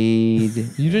delayed.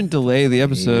 You didn't delay the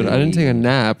episode. I didn't take a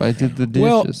nap. I did the dishes.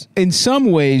 Well, in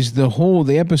some ways,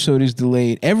 the episode is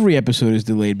delayed. Every episode is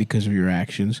delayed because of your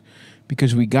actions.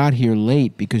 Because we got here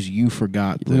late because you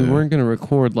forgot the we weren't going to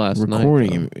record last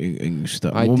recording night. and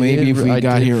stuff. I Well, maybe did- if we I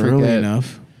got did here early forget.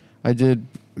 enough. I did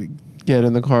get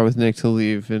in the car with Nick to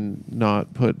leave and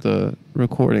not put the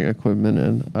recording equipment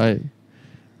in.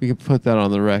 We could put that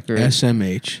on the record.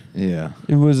 SMH. Yeah.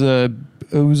 It was a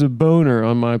boner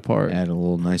on my part. Had a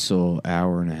nice little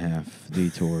hour and a half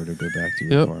detour to go back to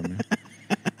your Yep. apartment.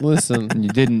 Listen, And you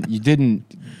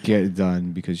didn't get it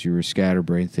done because you were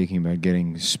scatterbrained thinking about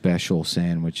getting special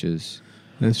sandwiches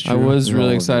That's true. I was With all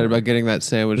really of excited your- about getting that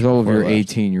sandwich. with all of before your I left.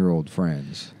 18-year-old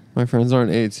friends. My friends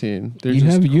aren't 18. They're You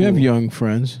just have cool. young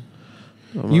friends.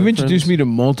 Oh, my You've introduced friends- me to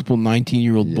multiple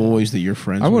 19-year-old boys that you're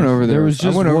friends I went with. over there. There was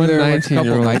just I went over one there like a couple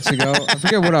 19-year-old. nights ago. I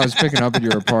forget what I was picking up at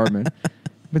your apartment.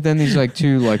 But then these like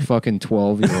two like fucking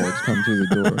 12-year-olds come through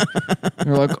the door.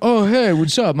 They're like, "Oh hey,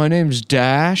 what's up? My name's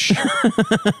Dash,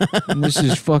 and this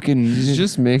is fucking." He's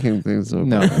just making things up.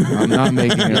 No, I'm not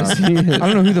making it up. Yes, he is. I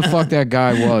don't know who the fuck that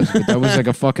guy was, but that was like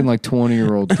a fucking like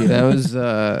 20-year-old kid.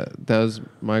 That was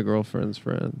my girlfriend's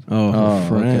friend. Oh,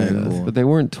 friend. okay, cool. But they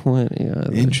weren't 20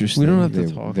 either. Interesting. We don't have to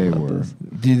They- talk they about were. this.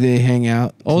 Did they hang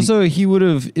out? Also, he would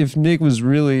have, if Nick was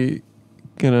really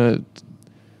gonna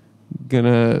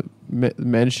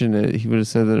mention it, he would have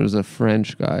said that it was a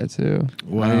French guy too.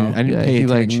 Wow. I didn't Yeah, pay he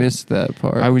like attention. missed that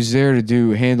part. I was there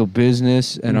to handle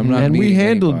business, and I'm not. and we meeting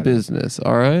handled anybody. business,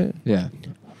 all right. Yeah,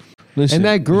 Listen, And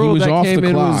that he girl was that off came the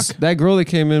in clock.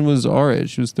 was our age.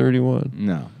 She was 31.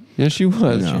 no. Yes, she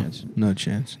was. No. No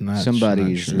chance. Not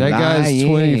Somebody's not That true. guy's lying,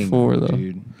 24 though.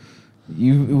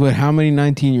 dude. But how many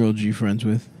 19-year-olds are you friends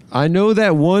with? I know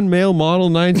that one male model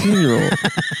 19-year-old.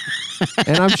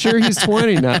 And I'm sure he's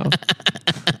 20 now.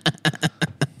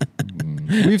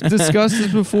 We've discussed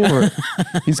this before.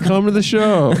 He's come to the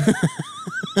show.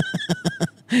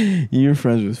 You're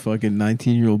friends with fucking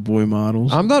 19-year-old boy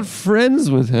models. I'm not friends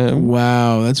with him.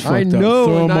 Wow, that's fucked I up. know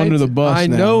Throw a him under the bus I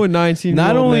now. know a 19-year-old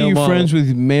Not only are male you model. friends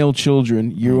with male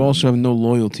children, you also have no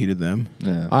loyalty to them.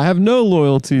 Yeah. I have no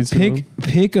loyalty to him.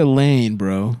 Pick a lane,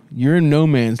 bro. You're in no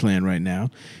man's land right now.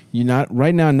 You're not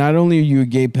right now. Not only are you a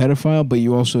gay pedophile, but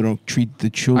you also don't treat the I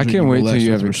children. can't wait till molest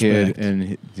you with have a kid respect.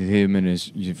 and him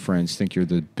and your friends think you're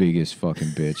the biggest fucking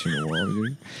bitch in the world,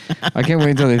 dude. I can't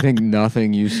wait until they think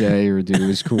nothing you say or do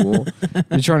is cool.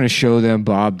 You're trying to show them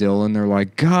Bob Dylan. They're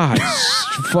like, God,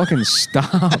 fucking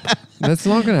stop. That's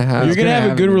not going to happen. You're gonna gonna have a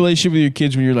happen. good relationship with your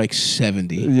kids when you're like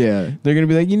 70. Yeah. They're gonna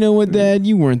be like, you know what, Dad,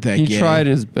 you weren't that He gay. tried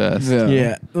his best.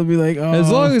 Yeah, they'll be like, oh. As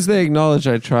long as they acknowledge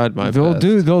I tried my They'll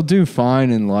best. they'll do fine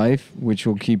in life, which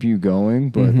will keep you going.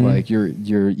 But Mhm. like your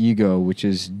ego, which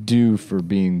is due for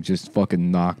being just fucking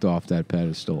knocked off that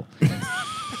pedestal.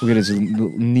 We'll get his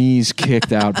knees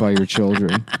kicked out by your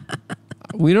children.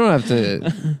 We don't have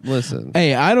to listen.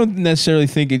 Hey, I don't necessarily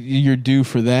think you're due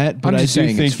for that, but I'm I just do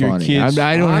saying think it's your funny. kids.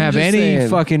 I don't I'm have just any saying,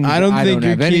 fucking. I don't think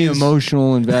have your any kids-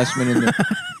 emotional investment in the.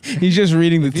 He's just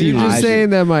reading the tea You're leaves. just saying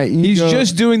that my ego. He's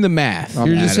just doing the math.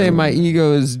 You're just saying my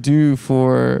ego is due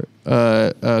for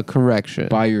correction.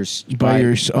 by your by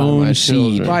your my own seed.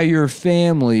 children. by your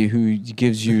family who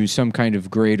gives you some kind of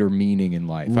greater meaning in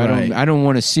life. Right. I don't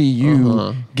want to see you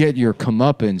Uh-huh. get your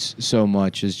comeuppance so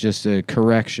much as just a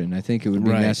correction. I think it would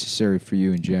be Right. necessary for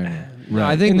you in general.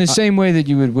 I think In the same way that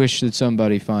you would wish that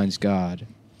somebody finds God.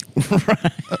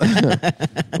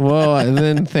 Well,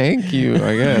 then thank you,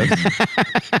 I guess.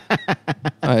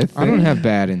 I don't have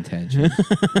bad intentions.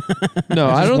 No,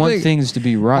 I I just don't want think things to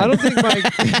be right. I don't think my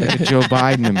a Joe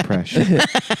Biden impression.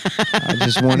 I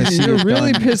just want to see You're it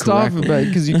really done pissed off correctly. about it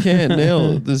because you can't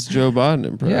nail this Joe Biden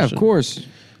impression. Yeah, of course.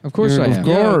 Of course You're- I am.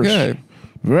 Yeah, course. okay.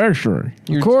 Victory.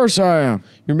 You're- Of course I am.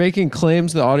 You're making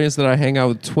claims to the audience that I hang out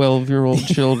with 12-year-old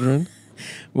children.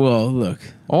 Well, look.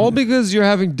 All because you're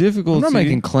having difficulty. I'm not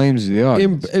making claims to the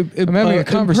audience. I'm having a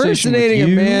conversation with impersonating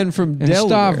you a man from and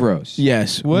Delaware. Stavros.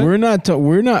 Yes, What? we're not.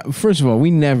 We're not. First of all, we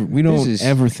don't is-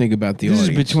 ever think about the This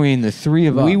audience. is between the three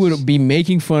of us. We would be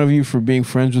making fun of you for being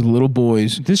friends with little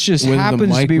boys. This just whether the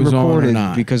happens to mic be was on or recorded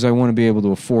not. because I want to be able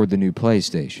to afford the new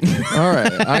PlayStation. All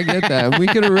right, I get that. We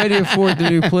could already afford the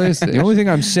new PlayStation. The only thing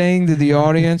I'm saying to the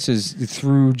audience is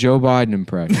through Joe Biden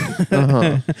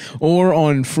impression. or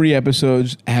on free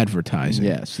episodes advertising.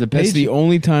 Yes, the That's page- the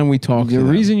only time we talk to The them.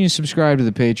 reason you subscribe to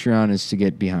the Patreon is to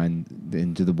get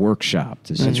into the workshop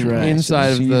to see That's right. Inside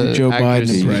of See the Joe actor's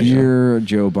Biden to impression. hear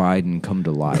Joe Biden come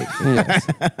to life. Yes.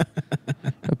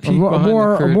 A peek A behind the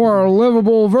more curtain.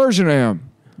 livable version of him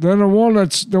than the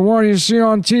one you see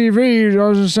on TV. He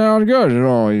doesn't sound good at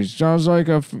all. He sounds like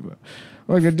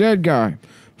a dead guy.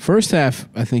 First half,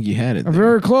 I think you had it. I'm there.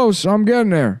 very close. I'm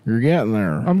getting there. You're getting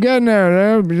there. I'm getting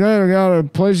there. They got a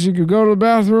place you could go to the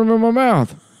bathroom in my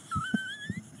mouth.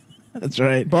 That's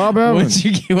right. Bob Evans.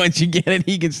 Once you get it,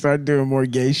 he can start doing more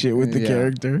gay shit with the Yeah.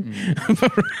 character.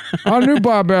 I knew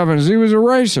Bob Evans. He was a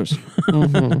racist.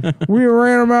 We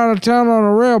ran him out of town on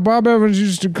a rail. Bob Evans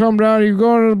used to come down. He'd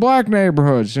go into the black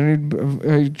neighborhoods and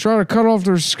he'd try to cut off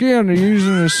their skin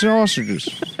using his sausages.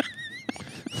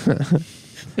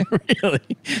 Really?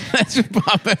 That's what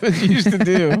Bob Evans used to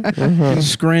do. In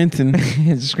Scranton,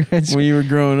 when you were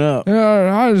growing up.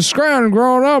 Yeah, I was Scranton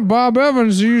growing up. Bob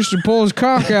Evans used to pull his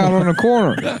cock out on the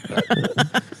corner.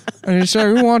 And he'd say,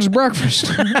 "Who wants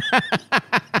breakfast?"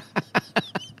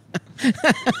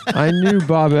 I knew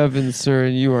Bob Evans, sir,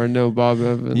 and you are no Bob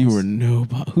Evans. You were no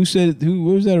Bob. Who said it?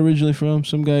 Where was that originally from?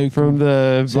 Some guy From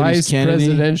the Said he's vice Kennedy?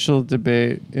 presidential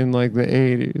debate in like the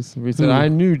 80s. We said, Who? I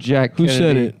knew Jack Who Kennedy.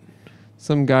 said it?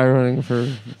 Some guy running for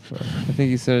I think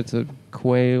he said it to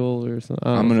Quayle or something.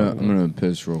 I I'm don't gonna fucking know.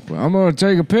 piss real quick. I'm going to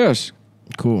take a piss.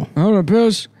 Cool. I'm going to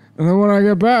piss. And then when I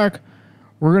get back,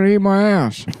 we're going to eat my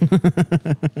ass.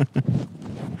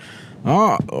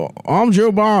 I'm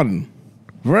Joe Biden.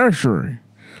 Victory.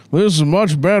 This is a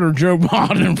much better Joe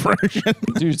Biden impression.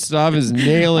 Dude, Stav is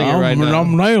nailing it right now.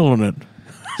 I'm nailing it.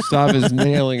 Stav is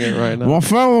nailing it right now. My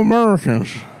fellow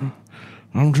Americans,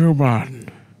 I'm Joe Biden.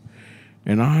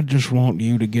 And I just want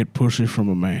you to get pussy from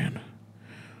a man.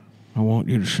 I want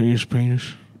you to see his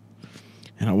penis.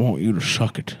 And I want you to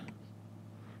suck it.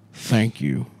 Thank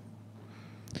you.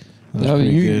 That was No, pretty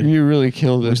you good. you really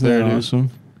killed it Was there, that dude. awesome?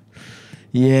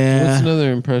 Yeah. What's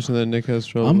another impression that Nick has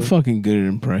trouble I'm with? fucking good at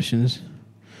impressions.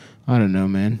 I don't know,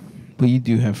 man. But you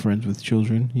do have friends with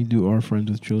children. You are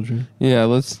friends with children. Yeah,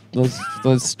 let's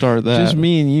start that. Just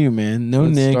me and you, man. No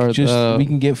Let's Nick. start Just that. we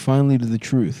can get finally to the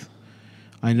truth.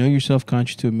 I know you're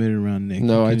self-conscious to admit it around Nick.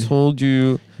 No, I You can- told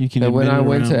you you can that when admit I it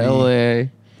went to around me. LA,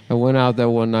 I went out that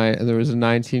one night and there was a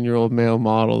 19-year-old male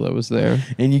model that was there.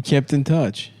 And you kept in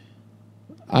touch.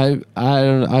 I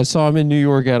don't know. I saw him in New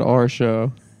York at our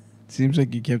show. Seems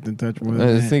like you kept in touch more than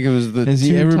I that. think it was the Has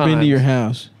he two ever been to times. your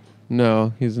house?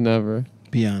 No, he's never.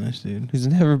 Be honest, dude. He's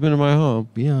never been in my home.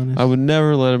 Be honest. I would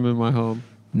never let him in my home.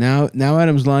 Now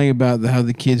Adam's lying about how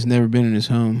the kid's never been in his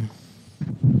home.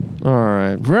 All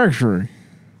right. Victory.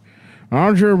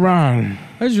 I'm Joe Biden.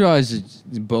 I just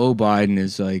realized that Bo Biden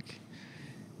is like,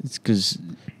 it's because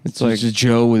it's like- a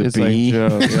Joe with It's a like B.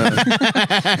 Joe. Yeah.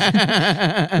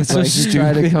 It's It's like he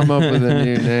tried to come up with a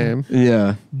new name.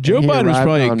 Yeah. Joe He Biden was rapped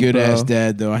probably a on good ass Bo.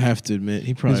 dad, though. I have to admit,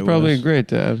 he probably He's probably was. a great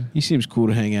dad. He seems cool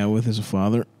to hang out with as a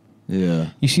father. Yeah.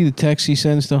 You see the text he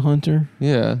sends to Hunter?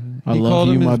 Yeah. I He love called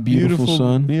you, him my his beautiful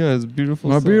son. Yeah, his beautiful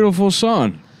My son. beautiful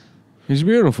son. He's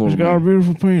beautiful. He's got a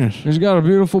beautiful penis. He's got a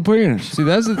beautiful penis. See,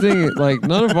 that's the thing. Like,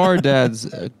 none of our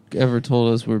dads ever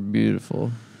told us we're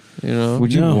beautiful. You know?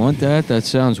 Would you No. want that? That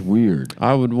sounds weird.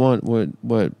 I would want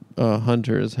what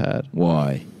Hunter has had.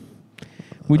 Why?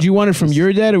 Would you want it from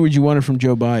your dad or would you want it from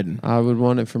Joe Biden? I would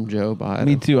want it from Joe Biden.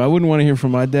 Me too. I wouldn't want to hear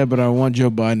from my dad, but I want Joe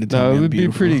Biden to tell No, me it I'm would be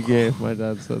beautiful. pretty gay if my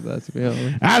dad said that, to be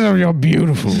honest. I know you're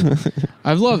beautiful.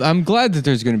 I'm glad that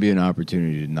there's going to be an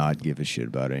opportunity to not give a shit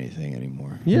about anything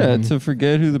anymore. Yeah, to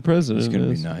forget who the president It's gonna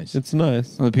be is. nice. It's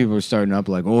nice. Other people are starting up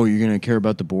like, oh, you're going to care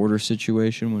about the border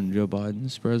situation when Joe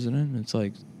Biden's president? It's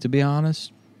like, to be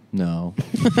honest, no.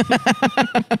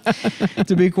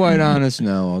 To be quite honest,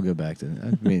 no. I'll go back to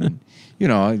that. I mean, you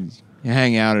know,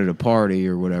 hang out at a party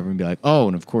or whatever and be like, oh,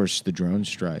 and of course the drone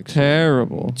strikes.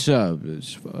 Terrible. So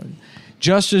it's fun.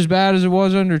 Just as bad as it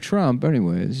was under Trump.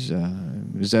 Anyways,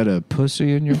 is that a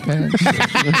pussy in your pants?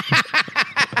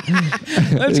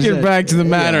 Let's get back to the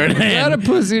matter at hand. Is that a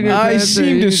pussy in your I pants, or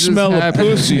seem you to just smell a happy to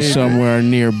pussy be- somewhere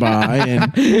nearby, and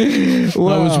I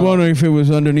was wondering if it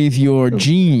was underneath your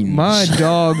jeans. My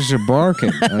dogs are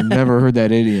barking. I've never heard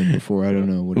that idiom before. I don't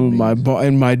know what it means. my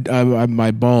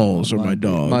balls are my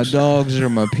dogs. My dogs are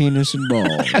my penis and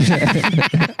balls.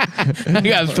 I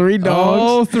got 3 dogs.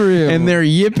 All 3 of them. And they're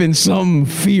yipping something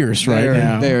fierce right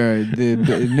now. They're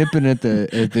nipping at the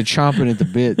chomping at the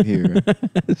bit here.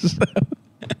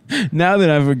 Now that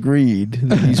I've agreed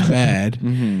that he's bad,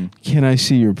 can I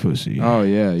see your pussy? Oh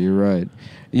yeah, you're right.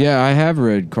 Yeah, I have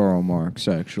read Karl Marx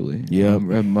actually. Yep.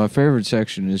 My favorite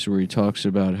section is where he talks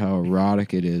about how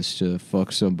erotic it is to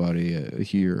fuck somebody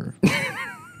here.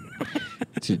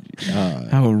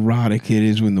 How erotic it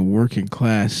is when the working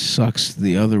class sucks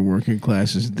the other working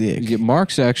class's dick. Yeah,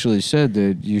 Marx actually said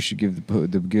that you should give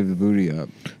the booty up.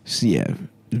 So, yeah,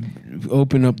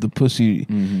 open up the pussy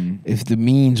if the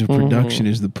means of production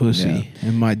is the pussy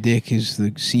and my dick is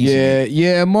the season.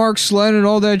 Yeah, Mark Slen and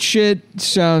all that shit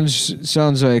sounds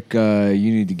like you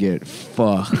need to get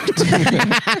fucked.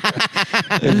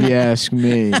 If you ask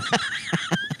me.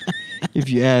 If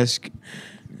you ask.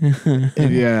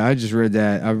 Yeah, I just read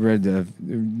that. I read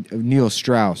Neil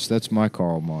Strauss. That's my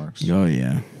Karl Marx. Oh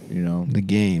yeah, you know The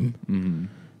Game. Mm-hmm.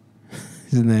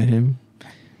 Isn't that him?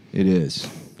 It is.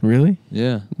 Really?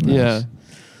 Yeah. Nice. Yeah.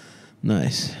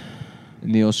 Nice.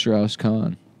 Neil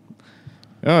Strauss-Kahn.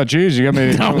 Oh, geez, you got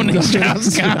me. Dominic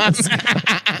Strauss-Kahn.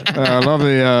 I love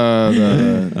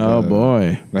the Oh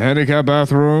boy. the handicap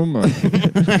bathroom.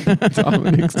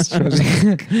 Dominic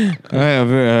Strauss-Kahn.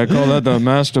 I call that the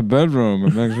master bedroom.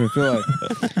 It makes me feel like.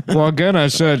 Well, again, I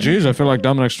said, geez, I feel like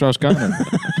Dominic Strauss-Kahn.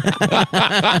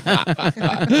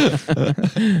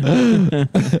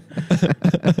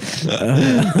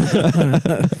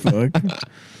 Fuck.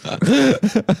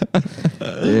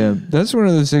 Yeah, that's one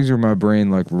of those things where my brain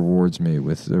like rewards me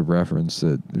with the reference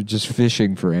that just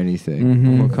fishing for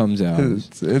anything. What comes out.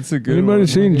 It's a good Anybody one.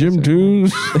 seen Jim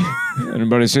Tooze?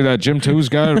 Anybody see that Jim Tooze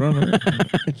guy running?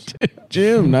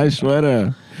 Jim, nice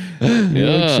sweater. You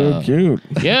look so cute.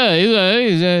 Yeah,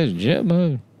 he's a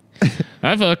Jim.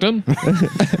 I fucked him.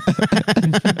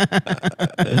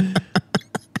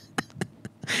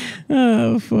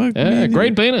 Oh fuck. Yeah, me.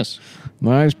 great penis.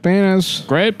 Nice penis.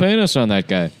 Great penis on that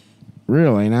guy.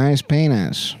 Really nice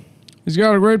penis. He's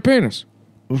got a great penis.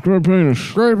 It's great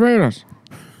penis. Great penis.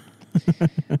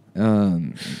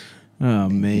 Oh,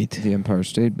 mate. The Empire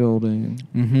State Building.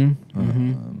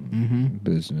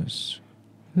 Business.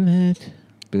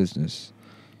 Business.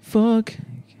 Fuck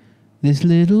this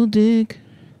little dick.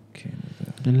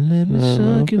 And let me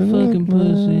suck your fucking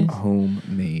pussy.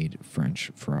 Homemade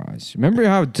French fries. Remember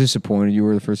how disappointed you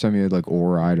were the first time you had like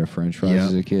Ore-Ida French fries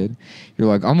as a kid? You're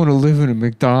like, I'm gonna live in a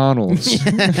McDonald's.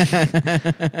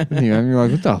 And you're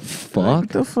like, what the fuck? What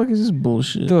the fuck is this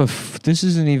bullshit? This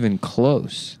isn't even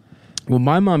close. Well,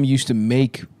 my mom used to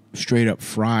make straight up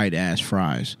fried ass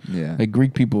fries. Yeah. Like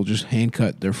Greek people just hand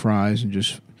cut their fries and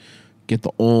just get the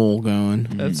oil going.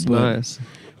 That's But- nice.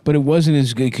 But it wasn't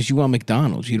as good because you want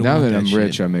McDonald's. You don't Now want that I'm shit.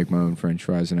 rich, I make my own French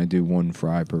fries and I do 1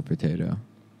 fry per potato.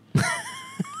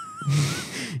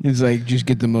 It's like just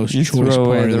get the most You choice throw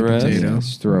away part of the the rest? potato.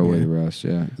 Just throw away the rest,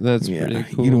 yeah. That's Yeah, pretty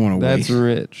you cool. don't wanna That's waste.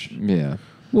 rich. Yeah.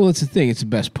 Well, it's the thing. It's the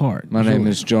best part. My There's name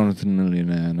always- is Jonathan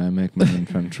Millionaire and I make my own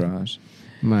French fries.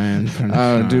 Man.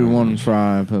 I do 1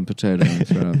 fry per potato. And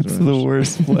throw out It's the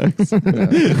worst flex.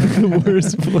 The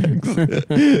worst flex.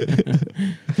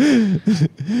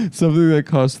 Something that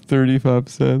costs 35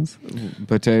 cents.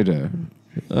 potato.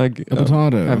 A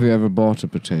potato. Have you ever bought a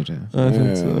potato? I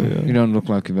think so, yeah. You don't look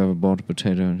like you've ever bought a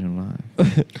potato in your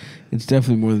life. It's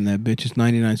definitely more than that, bitch. It's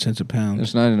 99 cents a pound.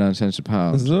 It's 99 cents a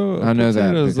pound. So I know that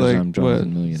potato's because like, I'm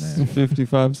Jonathan what, Millionaire.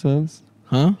 55 cents?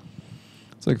 Huh?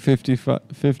 It's like 50 cents?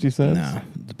 Nah.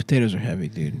 The potatoes are heavy,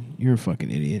 dude. You're a fucking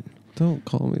idiot. Don't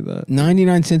call me that.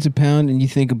 99 cents a pound, and you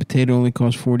think a potato only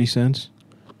costs 40 cents?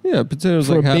 Yeah, potatoes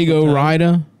For like a half big a O pound.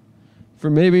 Rida? For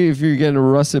maybe if you're getting a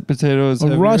russet potato, it's A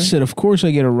heavier. russet. Of course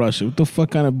I get a russet. What the fuck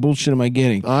kind of bullshit am I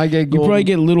getting? I get You gold. probably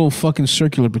get little fucking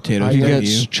circular potatoes. He don't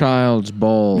gets you? child's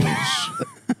balls. He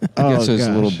Oh, gets those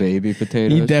gosh. little baby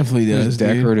potatoes. He definitely Those does, dude.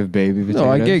 decorative baby potatoes. No,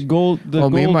 I get gold. The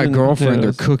Me and my golden girlfriend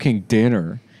potatoes. are cooking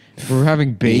dinner. We're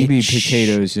having baby Bitch.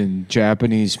 potatoes and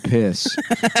Japanese piss.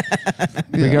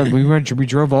 We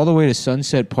drove all the way to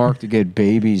Sunset Park to get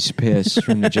baby's piss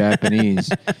from the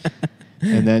Japanese.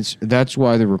 And that's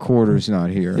why the recorder's not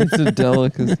here. It's a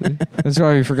delicacy. That's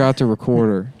why we forgot the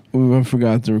recorder. I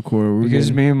forgot to record. We're Because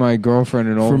getting me and my girlfriend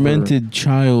and all fermented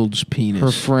child's penis.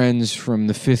 her friends from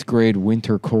the 5th grade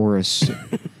winter chorus.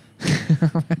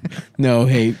 No,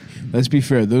 hey, let's be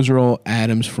fair. Those are all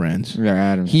Adam's friends. Yeah,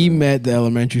 Adam's. He met the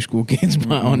elementary school kids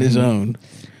on his own.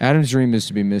 Adam's dream is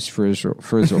to be Miss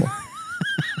Frizzle.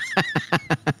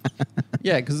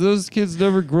 Yeah, because those kids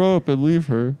never grow up and leave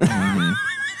her.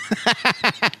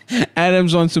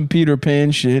 Adam's on some Peter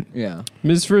Pan shit. Yeah.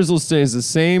 Miss Frizzle stays the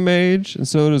same age, and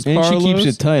so does And Carlos. she keeps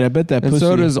it tight. I bet that and pussy.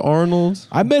 so does Arnold.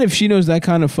 I bet if she knows that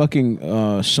kind of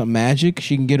fucking some magic,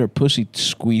 she can get her pussy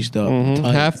squeezed up.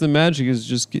 Tight. Half the magic is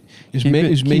just Is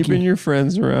making- keeping your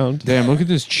friends around. Damn, look at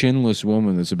this chinless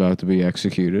woman that's about to be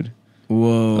executed.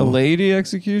 Whoa. A lady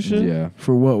execution? Yeah.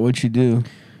 For what? What'd you do?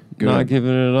 Good. Not giving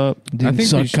it up. Didn't think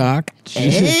suck we should- cock.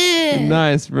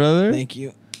 Nice, brother. Thank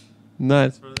you.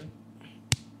 Nice, brother.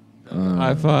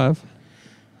 High five.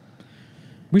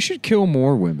 We should kill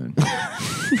more women.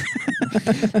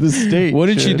 The state. What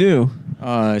did she should. do?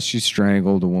 She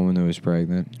strangled a woman who was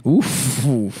pregnant. Oof.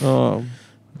 Oh,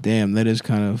 Damn, that is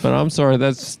kind of. but I'm sorry.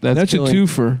 That's That's a killing,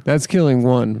 twofer. That's killing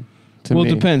one. To Well,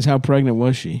 me. it depends. How pregnant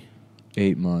was she?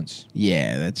 8 months.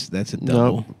 Yeah, that's a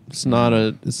double. Nope. It's not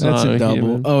a. It's That's not a double.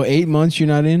 Human. Oh, 8 months you're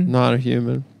not in? Not a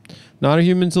human. Not a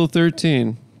human till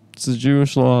 13. It's the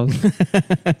Jewish laws.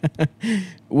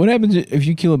 What happens if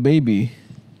you kill a baby?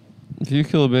 If you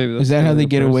kill a baby, that's Is that how killing they a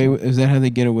get away person. with? Is that how they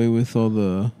get away with all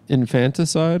the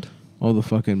Infanticide?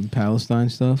 fucking Palestine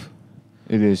stuff?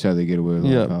 It is how they get away with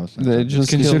all Yeah, the Palestine. they It's just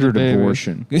killed considered the baby.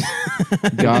 abortion. Just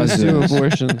Gaza, do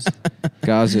abortions.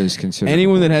 Gaza is considered.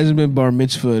 Anyone that hasn't been bar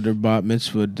mitzvahed or bat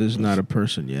mitzvahed is not a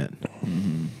person yet.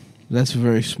 That's a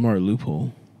very smart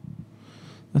loophole.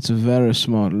 That's a very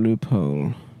smart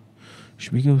loophole.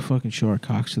 Should we go fucking show our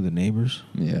cocks to the neighbors?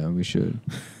 Yeah, we should.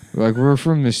 Like, we're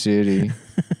from the city.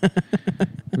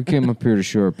 We came up here to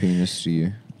show our penis to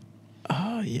you.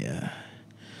 Oh, yeah.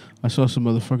 I saw some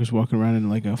motherfuckers walking around in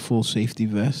like a full safety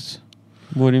vest.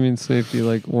 What do you mean safety?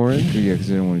 Like orange? Yeah, because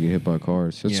they don't want to get hit by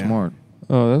cars. That's Yeah. smart.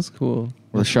 Oh, that's cool.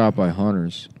 Or shot by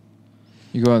hunters.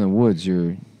 You go out in the woods,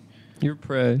 You're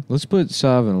prey. let's put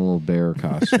Sav in a little bear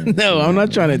costume. No, I'm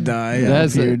not trying to die.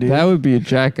 That would be a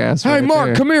jackass. Hey, right Mark,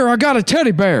 there. come here. I got a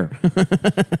teddy bear.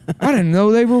 I didn't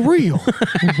know they were real.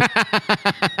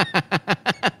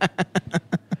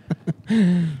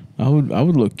 I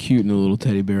would look cute in a little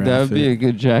teddy bear That would outfit. be a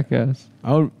good jackass.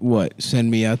 I would what? Send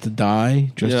me out to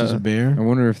die dressed Yeah. as a bear? I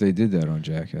wonder if they did that on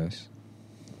Jackass.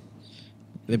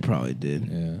 They probably did.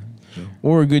 Yeah.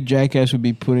 Or a good jackass would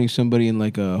be putting somebody in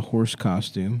like a horse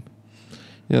costume.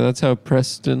 Yeah, that's how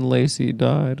Preston Lacey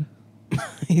died.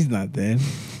 He's not dead.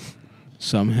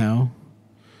 Somehow.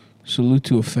 Salute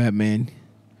to a fat man.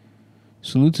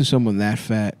 Salute to someone that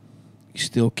fat. He's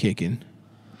still kicking.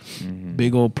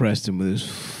 Big old Preston with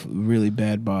his really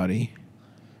bad body.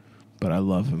 But I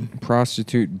love him.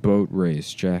 Prostitute boat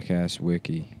race, Jackass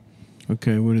Wiki.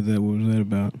 Okay, what was that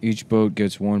about? Each boat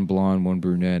gets one blonde, one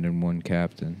brunette, and one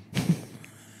captain.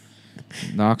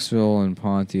 Knoxville and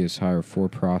Pontius hire 4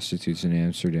 prostitutes in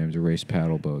Amsterdam to race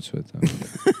paddle boats with them.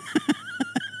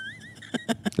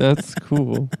 That's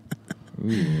cool.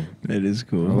 Ooh. That is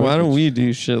cool. Why don't we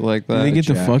do shit like Do that? they get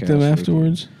to fuck them Jackass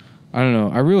afterwards? I don't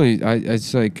know.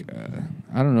 It's like,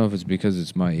 I don't know if it's because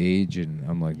it's my age and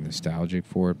I'm like nostalgic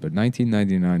for it, but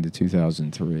 1999 to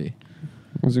 2003. It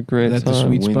was a great That's the time.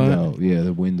 sweet spot? window, yeah,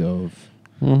 the window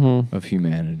Mm-hmm. of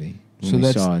humanity. So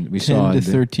that's 10 to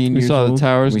 13 We years saw the old?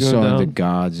 towers We go saw down. into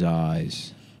God's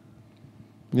eyes.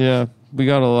 Yeah, we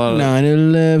got a lot of.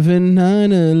 9/11,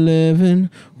 9/11,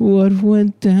 what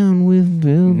went down with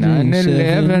Building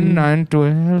 7?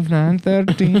 9/12,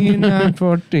 9/13,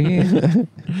 9/14.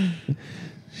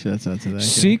 Shouts out to that guy.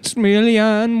 6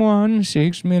 million 1,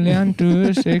 6 million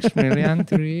 2, 6 million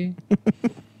 3.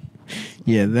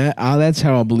 Yeah, that's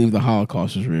how I believe the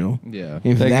Holocaust is real. Yeah.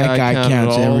 If That that, guy guy counted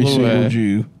counts all every the single way.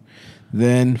 Jew,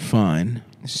 then fine.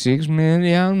 6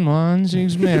 million 1,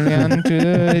 6 million 2,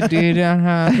 it didn't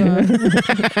happen.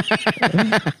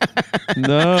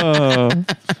 No.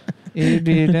 It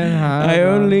didn't happen. I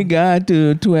only got to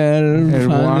 1200.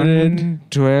 1,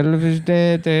 12 is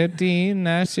dead, 13,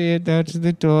 I said that's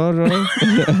the total.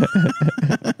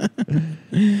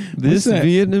 This that?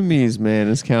 Vietnamese man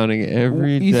is counting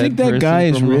every. You dead think that person guy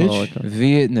is from the rich? Holocaust.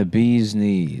 Vietnamese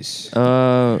knees. think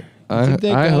that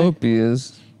I guy- hope he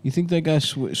is. You think that guy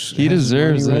He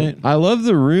deserves money, it. right? I love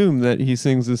the room that he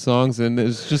sings the songs in.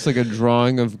 It's just like a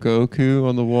drawing of Goku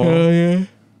on the wall. yeah.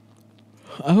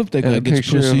 I hope that And guy a gets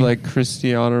picture pussy. of like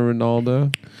Cristiano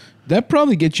Ronaldo. That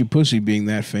probably gets you pussy being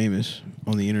that famous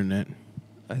on the internet.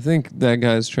 I think that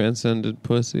guy's transcended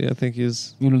pussy. I think You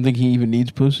don't think he even needs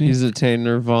pussy? he's attained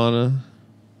nirvana.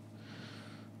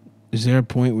 Is there a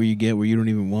point where you get where you don't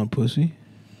even want pussy?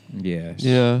 Yes.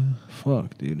 Yeah.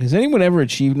 Fuck, dude. Has anyone ever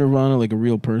achieved nirvana like a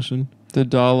real person? The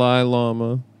Dalai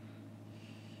Lama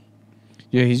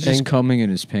Yeah, he's just And- coming in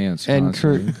his pants. and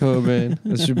Kurt constantly. Cobain.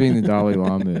 That's what being the Dalai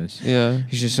Lama is. Yeah.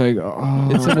 He's just like, oh.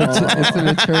 It's an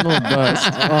eternal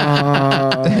bust.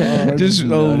 Just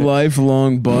a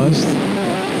lifelong bust.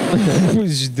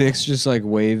 His dick's just like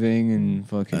waving and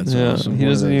fucking. That's Yeah. awesome. He One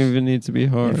of doesn't those even need to be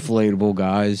hard. inflatable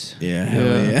guys Yeah, hell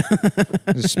Yeah. yeah.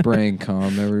 just spraying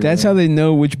cum everywhere. That's how they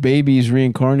know which baby is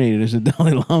reincarnated as a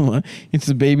Dalai Lama. It's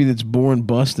the baby that's born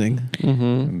busting.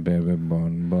 Mm-hmm. Baby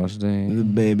born busting. The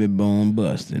baby born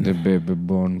busting. The baby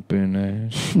born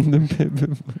penis.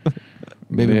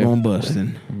 Baby born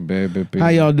busting. Baby penis. How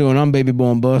y'all doing? I'm baby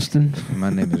born busting. My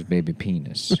name is Baby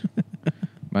Penis.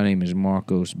 My name is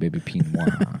Marcos Baby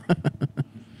Pinoir.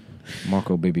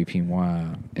 Marco Baby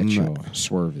Pinoir at your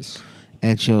service.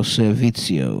 At your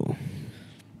servizio.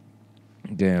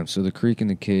 Damn, so the creek in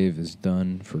the cave is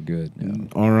done for good now.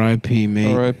 R.I.P.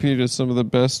 mate. R.I.P. to some of the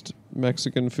best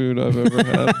Mexican food I've ever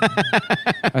had.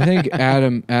 I think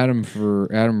Adam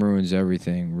Ruins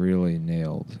Everything really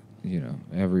nailed,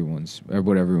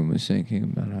 what everyone was thinking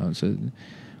about how it's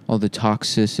all the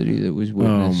toxicity that was Oh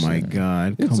witnessed. my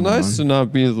God. It's Come nice to on.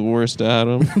 not be the worst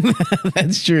Adam.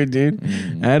 That's true, dude.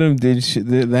 Mm. Adam did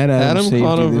that. Adam saved you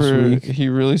Conover, this week. he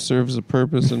really serves a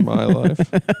purpose in my life.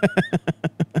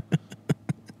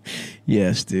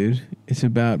 Yes, dude. It's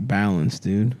about balance,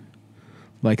 dude.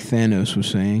 Like Thanos was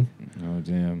saying. Oh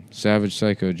damn! Savage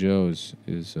Psycho Joe is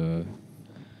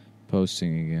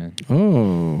posting again.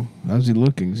 Oh, how's he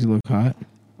looking? Does he look hot?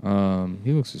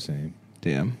 He looks the same.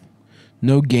 Damn.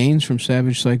 No gains from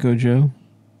Savage Psycho Joe?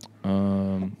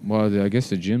 Well, I guess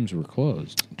the gyms were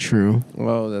closed. True.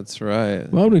 Oh, that's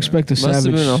right. Well, I would expect a Must have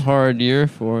Savage. been a hard year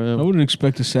for I him. wouldn't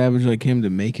expect a Savage like him to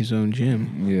make his own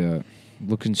gym. Yeah,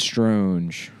 looking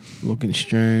strange. Looking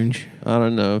strange. I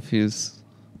don't know if he's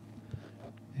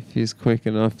quick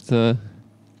enough to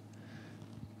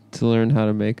learn how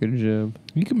to make a gym.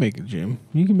 You can make a gym.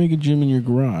 You can make a gym in your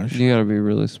garage. You gotta be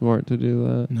really smart to do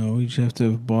that. No, you just have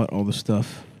to have bought all the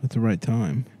stuff at the right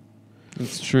time.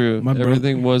 It's true. My bro-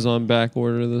 Everything was on back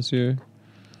order this year.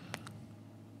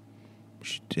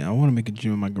 Yeah, I want to make a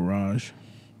gym in my garage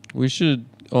We should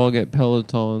all get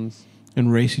Pelotons.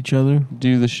 and race each other.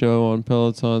 Do the show on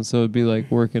Peloton, so it'd be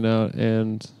like working out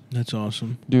and That's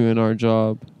awesome. doing our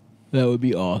job. That would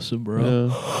be awesome, bro.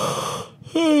 Yeah.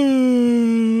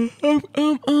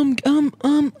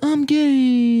 I'm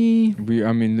gay.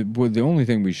 The only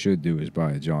thing we should do is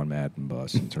buy a John Madden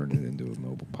bus and turn it into a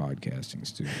mobile podcasting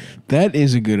studio, That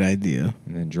is a good idea.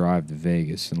 and then drive to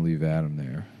Vegas and leave Adam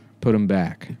there. Put him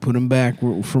back. Put him back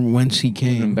from whence he Put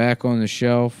him came. back on the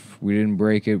shelf. We didn't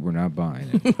break it. We're not buying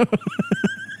it.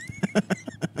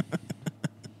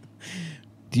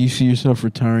 Do you see yourself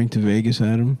retiring to Vegas,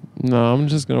 Adam? No, I'm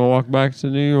just gonna walk back to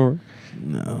New York.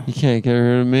 No. You can't get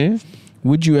rid of me.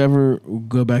 Would you ever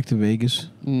go back to Vegas?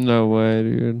 No way,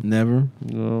 dude. Never.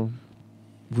 No.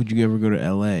 Would you ever go to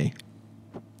L.A.?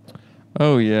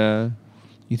 Oh yeah.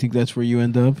 You think that's where you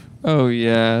end up? Oh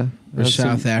yeah. Or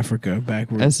South Africa,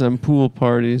 backwards, At some pool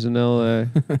parties in L.A.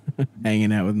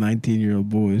 hanging out with 19-year-old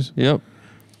boys? Yep.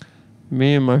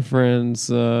 Me and my friends,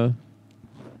 the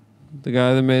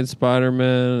guy that made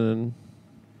Spider-Man and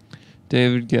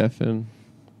David Geffen,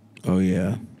 Oh,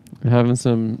 yeah. having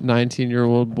some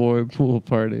 19-year-old boy pool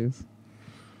parties.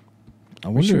 I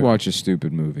We should wonder. watch a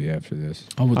stupid movie after this.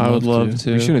 I would I would love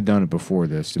to. We should have done it before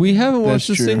this. We haven't That's watched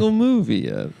a true. single movie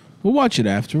yet. We'll watch it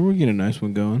after. We'll get a nice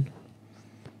one going.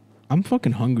 I'm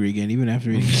fucking hungry again, even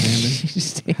after eating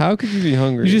salmon. How could you be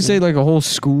hungry? You just ate like a whole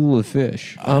school of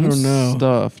fish. I'm don't know.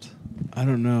 stuffed. I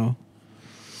don't know.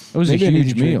 It was Maybe a I need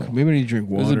huge to drink- meal. Maybe I need to drink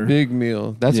It was water. a big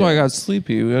meal. That's why I got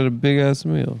sleepy. We had a big ass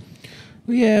meal.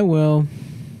 Yeah, well,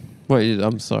 Wait,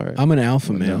 I'm sorry. I'm an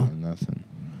alpha male. No, nothing.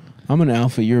 I'm an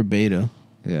alpha. You're a beta.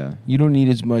 Yeah. You don't need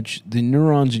as much. The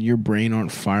neurons in your brain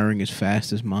aren't firing as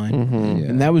fast as mine. Mhm. Yeah.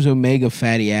 And that was omega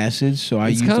fatty acids, so I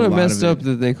It's used kind a of lot messed of up it.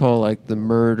 that they call like the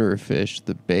murder fish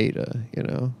the beta. You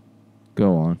know,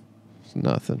 Go on. it's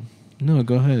nothing. No,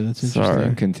 go ahead. That's interesting.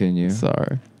 Sorry. Continue.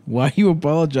 Sorry. Why are you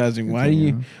apologizing? Why do you?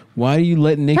 Continue. Why do you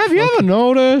let Nick? Have you ever fucking-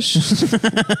 noticed?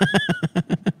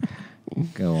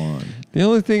 Go on. The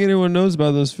only thing anyone knows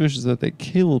about those fish is that they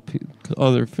kill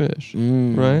other fish,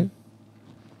 Mm. right?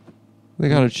 They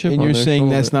got a chip And on you're their saying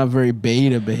that's shoulder. not very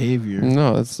beta behavior.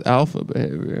 No, it's alpha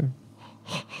behavior.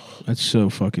 That's so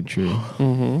fucking true.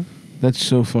 Mm-hmm. That's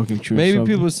so fucking true. Maybe So-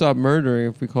 people would stop murdering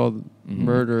if we called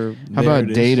murder. How There about it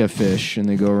is. data fish and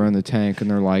they go around the tank and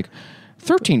they're like,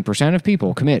 13% of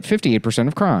people commit 58%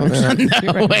 of crimes.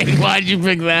 Wait, why'd you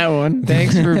pick that one?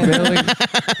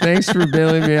 Thanks for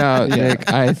bailing me out,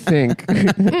 Nick. I think.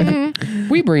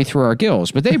 We breathe through our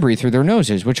gills, but they breathe through their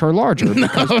noses, which are larger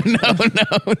because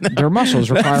their muscles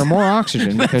require more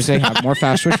oxygen because they have more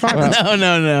fast twitch fibers.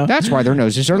 No. That's why their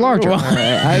noses are larger.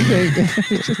 I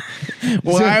think.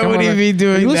 Why would he be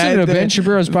doing You that? listen to Ben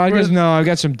Shapiro's podcast? No, I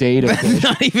got some data. That's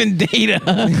not even data.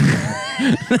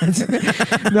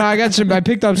 No, I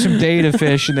picked up some data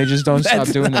fish, and they just don't stop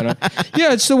doing that.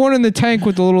 Yeah, it's the one in the tank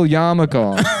with the little yarmulke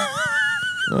on.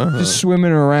 Just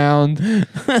swimming around.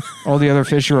 All the other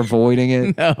fish are avoiding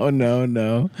it.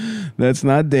 No. That's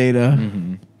not data.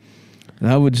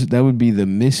 That would be the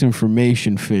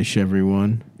misinformation fish,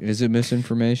 everyone. Is it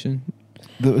misinformation?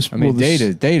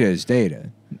 Data is data.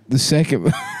 The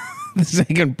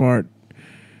second part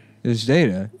It's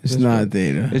data. is not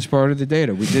data. It's part of the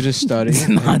data. We did a study. It's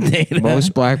not data.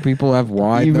 Most black people have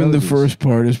wide Even noses. the first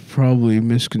part is probably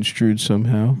misconstrued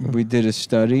somehow. We did a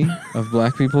study of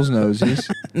black people's noses.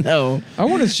 No. I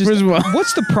want to just. First of all-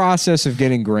 what's the process of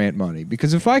getting grant money?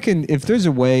 Because if there's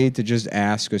a way to just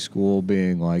ask a school,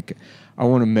 being like, I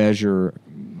want to measure,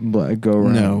 go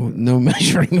around. No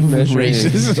measuring of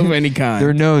races of any kind.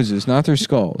 Their noses, not their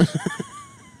skulls.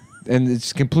 And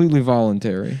it's completely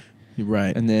voluntary. You're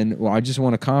right. And then, I just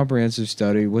want a comprehensive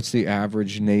study. What's the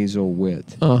average nasal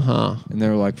width? Uh-huh. And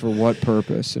they're like, for what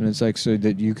purpose? And it's like, so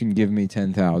that you can give me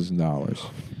 $10,000.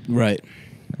 Right.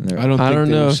 And I don't I think don't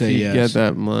they know would if say you yes. get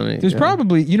that money. There's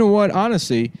probably, you know what,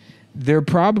 honestly, there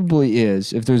probably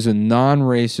is, if there's a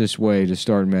non-racist way to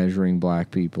start measuring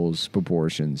black people's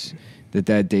proportions, that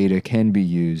data can be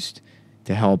used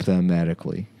to help them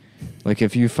medically. Like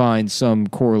if you find some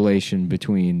correlation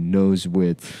between nose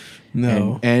width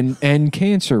No. and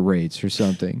cancer rates or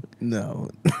something. No.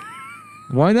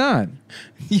 Why not?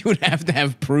 You would have to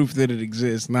have proof that it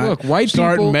exists. Not Look, white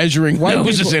start people- measuring white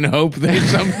noses people- and hope there's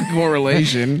some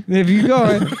correlation. If you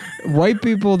go, white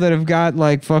people that have got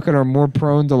like fucking are more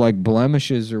prone to like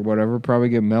blemishes or whatever probably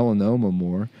get melanoma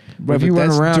more. But if you went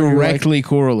that's around and you're like, directly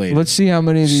correlated. let's see how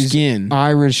many of these Skin.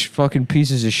 Irish fucking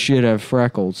pieces of shit have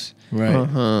freckles. Right.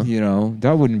 Uh-huh. You know,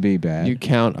 that wouldn't be bad. You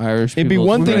count Irish It'd be people's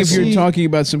one thing if races. you're see- talking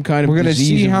about some kind of We're gonna disease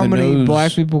see of how the many nose.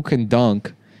 black people can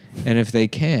dunk, and if they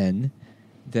can,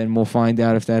 then we'll find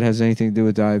out if that has anything to do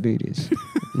with diabetes.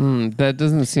 That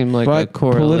doesn't seem like a But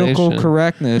correlation. political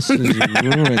correctness has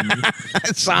ruined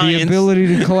the Science. ability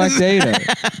to collect data.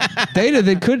 Data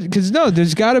that could, because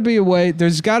there's got to be a way.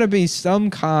 There's got to be some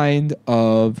kind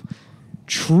of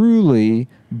truly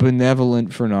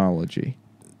benevolent phrenology.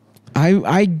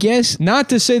 I guess Not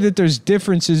to say that there's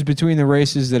differences between the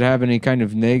races that have any kind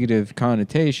of negative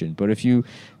connotation, but if you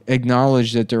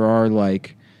acknowledge that there are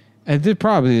like, and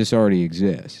probably this already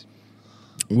exists.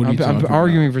 what are you I'm talking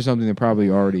arguing for something that probably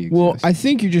already exists. Well, I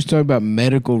think you're just talking about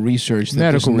medical research that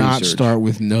Medical does not research. start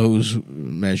with nose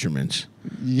measurements.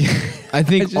 Yeah. I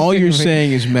think just all think you're it would-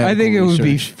 saying is medical I think it would be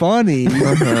research. funny.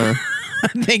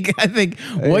 I think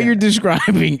what you're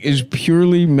describing is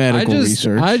purely medical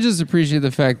research. I just appreciate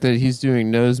the fact that he's doing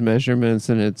nose measurements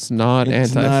and it's not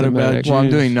It's not anti-Semitic. about Well, I'm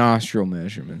Jews. doing nostril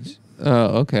measurements.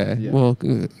 Oh, okay. Yeah. Well,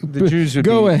 The Jews would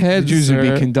go be, ahead, The Jews would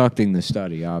sir. be conducting the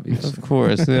study, obviously. Of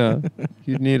course, yeah.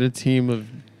 You'd need a team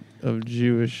of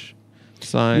Jewish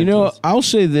scientists. You know, I'll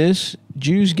say this: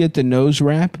 Jews get the nose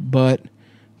rap, but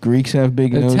Greeks have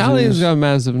big noses. Italians got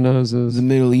massive noses. The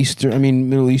Middle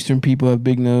Eastern people have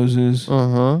big noses.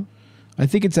 Uh-huh. I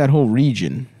think it's that whole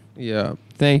region. Yeah.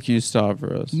 Thank you,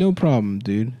 Stavros. No problem,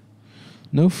 dude.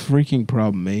 No freaking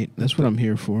problem, mate. That's what I'm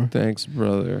here for. Thanks,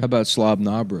 brother. How about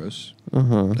Slobnabros?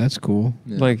 Uh-huh. That's cool.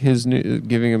 Yeah. Like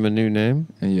giving him a new name?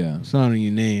 Yeah. It's not a new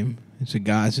name. It's a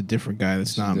guy. It's a different guy.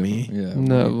 That's not me. Yeah.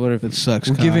 No, what if That sucks.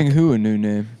 We're cock. giving who a new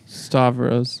name?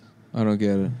 Stavros? I don't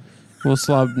get it. Well,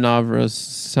 Slobnavros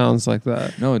sounds like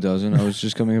that. No, it doesn't. I was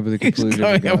just coming up with a He's completely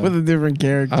coming different up with guy. a different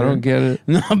character. I don't get it.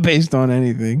 Not based on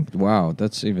anything. Wow,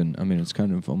 that's even. I mean, it's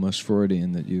kind of almost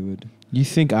Freudian that you would. You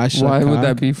think I suck Why would cock?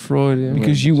 that be Freudian?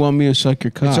 Because you want me to suck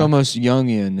your cock. It's almost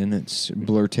Jungian in its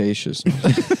blurtatiousness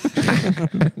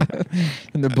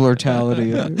and the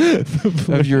blurtality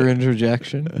of your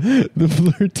interjection. the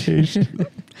flirtation.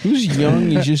 Who's young?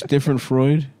 He's just different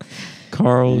Freud.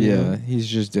 Carl. Yeah, he's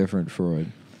just different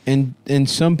Freud. And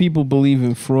some people believe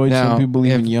in Freud. some people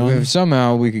believe in Jung. If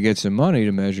somehow we could get some money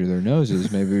to measure their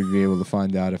noses, maybe we'd be able to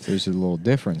find out if there's a little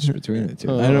difference between the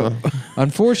two. I don't.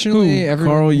 Unfortunately, Who?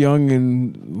 Carl Jung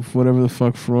and whatever the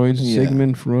fuck Freud's Yeah.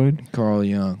 Sigmund Freud. Carl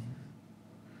Jung.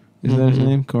 Is that his Mhm.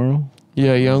 name? Carl.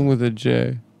 Yeah, Young with a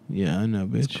J. Yeah, I know,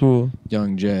 It's bitch. cool.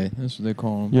 Young J. That's what they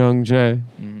call him. Young J.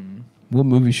 Mhm. What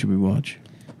movie should we watch?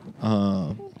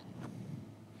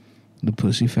 The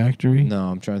Pussy Factory. No,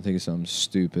 I'm trying to think of something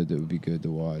stupid that would be good to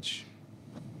watch.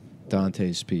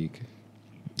 Dante's Peak.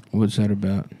 What's that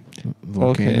about?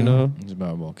 Volcano. It's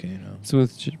about a volcano. It's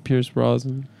with Pierce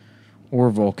Brosnan. Or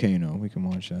Volcano. We can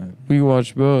watch that. We can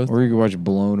watch both. Or you can watch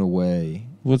Blown Away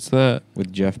What's that?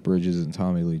 with Jeff Bridges and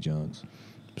Tommy Lee Jones.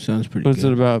 Sounds pretty What's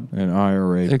good. it about? An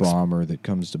IRA bomber that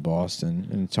comes to Boston,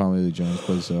 and Tommy Lee Jones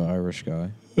plays the Irish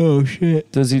guy. Oh,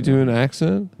 shit. Does he do an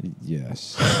accent?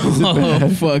 Yes. Oh,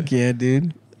 fuck yeah,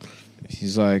 dude.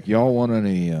 He's like, y'all want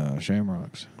any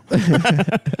shamrocks?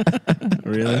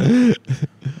 Really?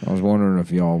 I was wondering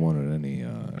if y'all wanted any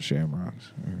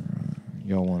shamrocks. Or,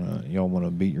 y'all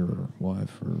wanna beat your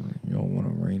wife, or y'all want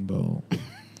a rainbow?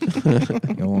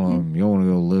 y'all wanna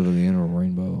go live at the end of a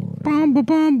rainbow?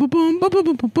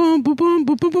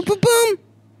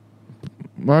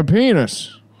 My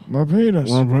penis. My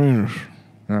penis.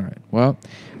 All right. Well,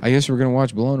 I guess we're gonna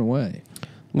watch Blown Away.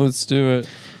 Let's do it.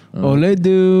 Oh, let's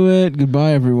do it.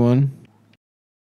 Goodbye, everyone.